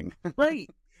mourning. Right.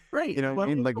 You know what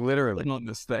I mean? Like literally on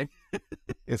this thing.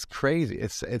 it's crazy.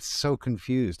 It's so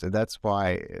confused. And that's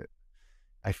why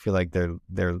I feel like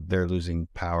they're losing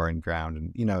power and ground.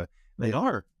 And They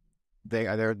are.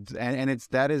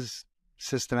 That is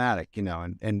systematic.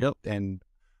 And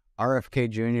RFK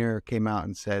Jr. came out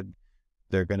and said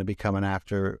they're going to be coming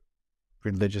after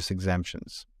religious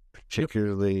exemptions,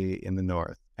 particularly in the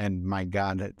North. And my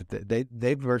God,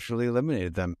 they virtually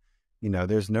eliminated them.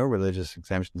 There's no religious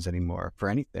exemptions anymore for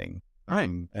anything. Right.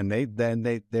 And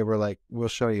they were like, we'll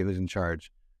show you who's in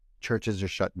charge. Churches are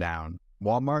shut down.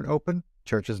 Walmart open,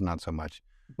 churches not so much.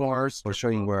 Bars. We'll show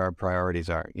you where our priorities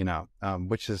are,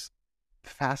 which is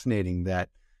fascinating that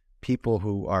people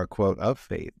who are, quote, of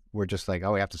faith were just like,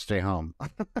 oh, we have to stay home.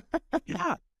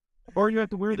 Yeah. Or you have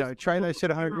to wear try that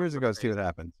shit 100 years ago, see what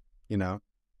happens, Yeah.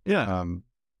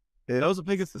 That was the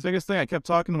biggest thing. I kept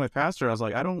talking to my pastor. I was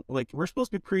like, we're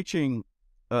supposed to be preaching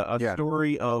a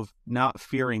story of not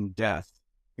fearing death.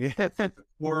 Yeah.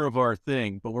 More of our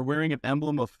thing, but we're wearing an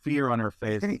emblem of fear on our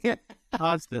face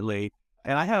constantly.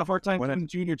 And I had a hard time in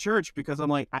junior church because I'm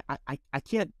like, I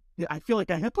can't, I feel like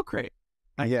a hypocrite.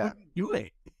 I couldn't do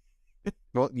it.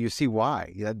 Well, you see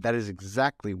why. That is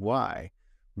exactly why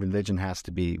religion has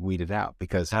to be weeded out,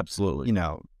 because absolutely,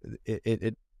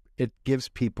 it gives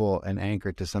people an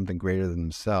anchor to something greater than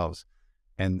themselves,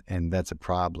 and that's a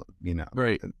problem.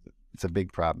 Right? It's a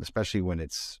big problem, especially when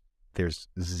there's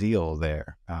zeal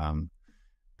there.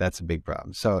 That's a big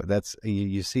problem. So that's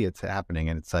you see it's happening,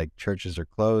 and it's like churches are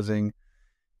closing.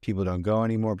 People don't go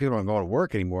anymore. People don't go to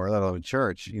work anymore, let alone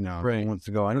church. No one wants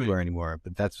to go anywhere anymore,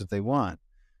 but that's what they want.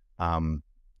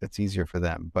 It's easier for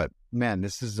them. But man,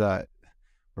 this is we're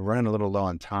running a little low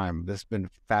on time. This has been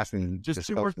fascinating. Just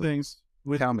two more things.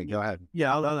 Tell me, go ahead.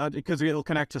 Yeah, because it'll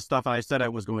connect to stuff I said I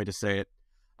was going to say it.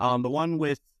 The one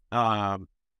with the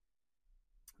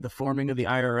forming of the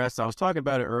IRS, I was talking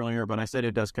about it earlier, but I said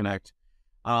it does connect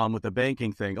with the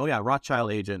banking thing. Oh yeah,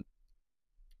 Rothschild agent.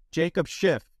 Jacob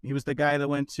Schiff, he was the guy that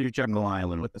went to Jekyll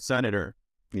Island with the senator.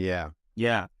 Yeah.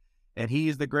 Yeah. And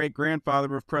he's the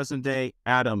great-grandfather of present-day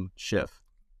Adam Schiff.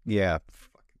 Yeah.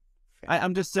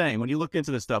 I'm just saying, when you look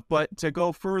into this stuff, but to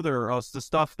go further, the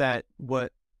stuff that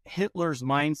what Hitler's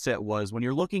mindset was, when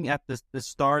you're looking at the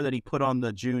star that he put on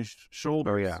the Jewish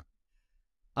shoulders.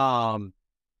 Oh, yeah.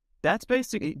 That's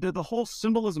basically, the whole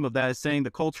symbolism of that is saying the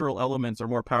cultural elements are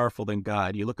more powerful than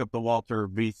God. You look up the Walter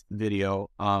Veith video.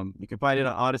 You can find it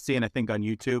on Odyssey and I think on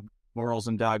YouTube, Morals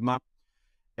and Dogma.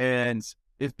 And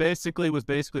it was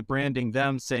branding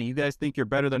them, saying, you guys think you're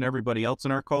better than everybody else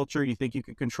in our culture. You think you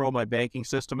can control my banking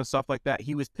system and stuff like that.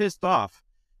 He was pissed off,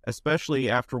 especially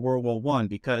after World War I,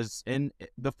 because in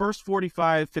the first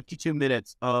 52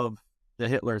 minutes of the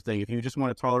Hitler thing, if you just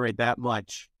want to tolerate that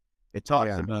much, it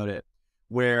talks about it.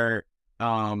 Where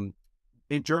in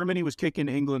Germany was kicking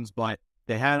England's butt.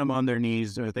 They had him on their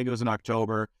knees. I think it was in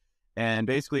October. And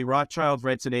basically Rothschild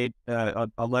writes a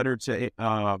letter to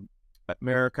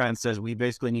America and says, we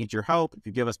basically need your help. If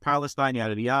you give us Palestine,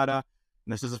 yada, yada.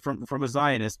 And this is from a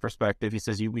Zionist perspective. He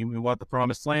says, we want the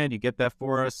promised land. You get that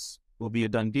for us, we'll be a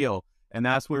done deal. And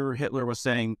that's where Hitler was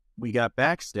saying, we got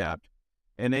backstabbed.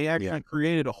 And they actually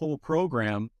created a whole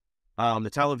program, the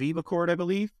Tel Aviv Accord, I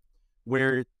believe,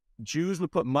 where Jews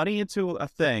would put money into a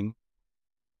thing.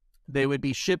 They would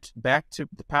be shipped back to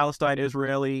the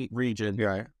Palestine-Israeli region.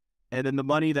 Yeah. And then the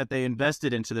money that they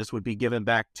invested into this would be given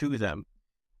back to them.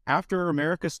 After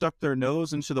America stuck their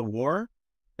nose into the war,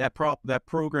 that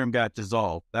program got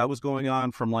dissolved. That was going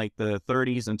on from like the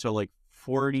 30s until like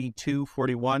 42,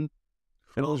 41.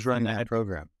 It was running that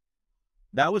program.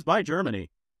 That was by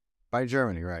Germany. By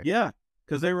Germany, right. Yeah.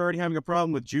 Because they were already having a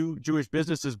problem with Jewish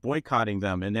businesses boycotting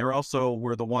them. And they were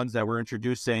the ones that were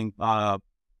introducing,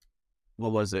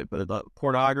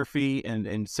 pornography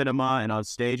and cinema and on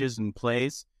stages and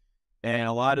plays. And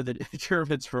a lot of the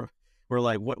Germans were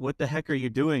like, what the heck are you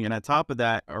doing? And on top of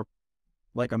that, or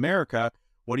like America,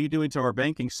 what are you doing to our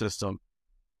banking system?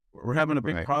 We're having a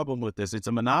big Right. problem with this. It's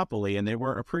a monopoly, and they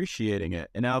weren't appreciating it.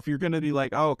 And now, if you're going to be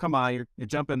like, "Oh, come on, you're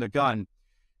jumping the gun,"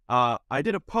 I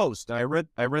did a post. I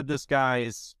read this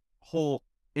guy's whole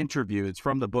interview. It's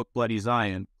from the book Bloody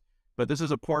Zion, but this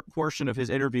is a portion of his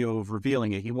interview of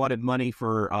revealing it. He wanted money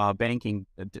for banking,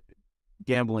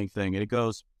 gambling thing, and it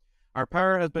goes, "Our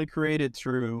power has been created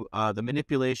through the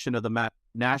manipulation of the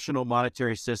national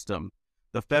monetary system.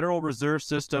 The Federal Reserve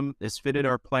System is fitted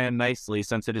our plan nicely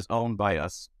since it is owned by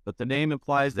us, but the name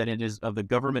implies that it is of the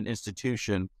government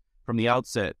institution from the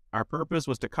outset. Our purpose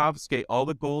was to confiscate all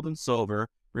the gold and silver,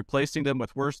 replacing them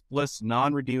with worthless,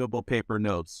 non-redeemable paper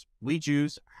notes. We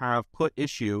Jews have put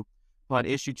issue upon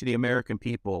issue to the American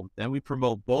people. Then we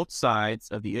promote both sides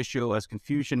of the issue as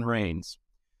confusion reigns.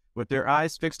 With their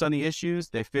eyes fixed on the issues,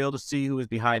 they fail to see who is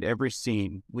behind every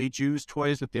scene. We Jews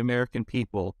toys with the American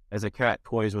people as a cat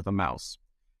toys with a mouse."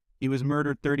 He was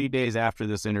murdered 30 days after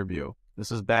this interview. This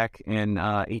is back in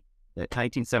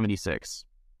 1976.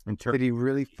 Did he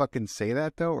really fucking say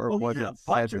that though, or was it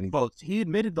said when he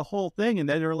admitted the whole thing, and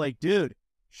then they were like, "Dude,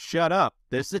 shut up."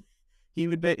 This is he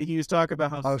was talking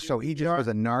about how. Oh, so he just was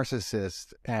a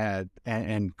narcissist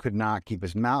and could not keep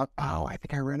his mouth. Oh, I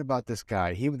think I read about this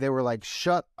guy. They were like,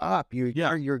 "Shut up!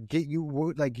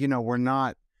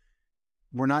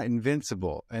 We're not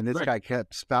invincible." And this guy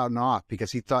kept spouting off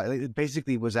because he thought it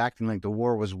basically was acting like the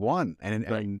war was won.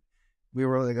 And we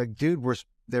were like, "Dude,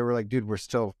 we're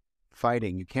still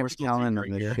fighting. You can't be telling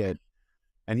them this shit."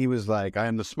 And he was like, "I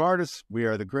am the smartest. We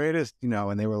are the greatest,"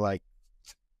 and they were like,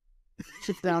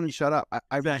 "Sit down and shut up."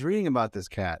 I was reading about this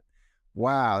cat.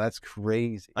 Wow, that's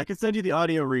crazy. I can send you the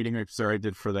audio reading I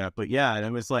did for that. But yeah, and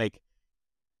it was like,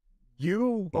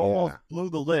 you almost blew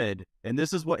the lid. And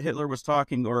this is what Hitler was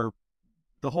talking, or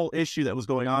the whole issue that was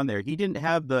going on there. He didn't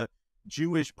have the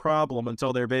Jewish problem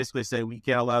until they're basically saying, we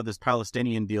can't allow this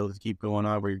Palestinian deal to keep going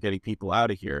on where you're getting people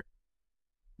out of here.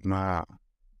 Wow.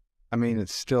 I mean,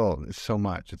 it's so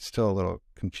much. It's still a little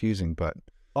confusing, but...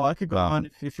 Oh, I could go on.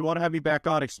 If you want to have me back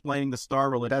on explaining the star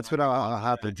religion. That's what I'll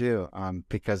have to do,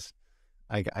 because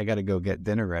I got to go get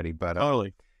dinner ready. But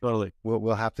Totally.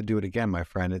 We'll have to do it again, my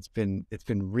friend. It's been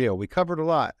real. We covered a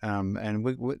lot,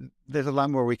 and there's a lot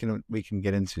more we can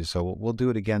get into. So we'll do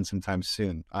it again sometime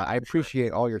soon. I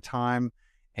appreciate all your time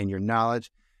and your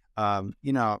knowledge.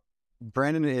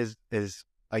 Brandon is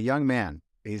a young man.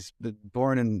 He's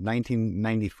born in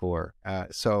 1994.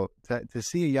 So to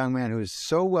see a young man who is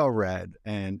so well read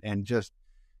and just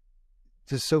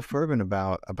so fervent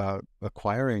about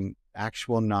acquiring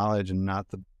actual knowledge and not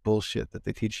the bullshit that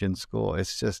they teach you in school,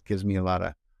 it just gives me a lot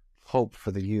of hope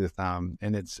for the youth. And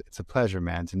it's a pleasure,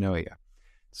 man, to know you.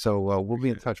 So we'll be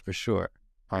in touch for sure.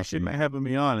 Appreciate you having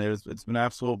me on. It's been an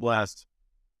absolute blast.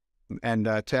 And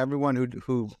to everyone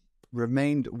who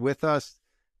remained with us,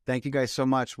 thank you guys so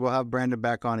much. We'll have Brandon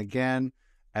back on again.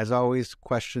 As always,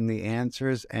 question the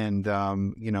answers, and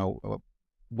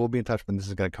we'll be in touch when this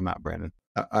is going to come out, Brandon.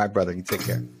 All right, brother. You take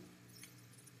care.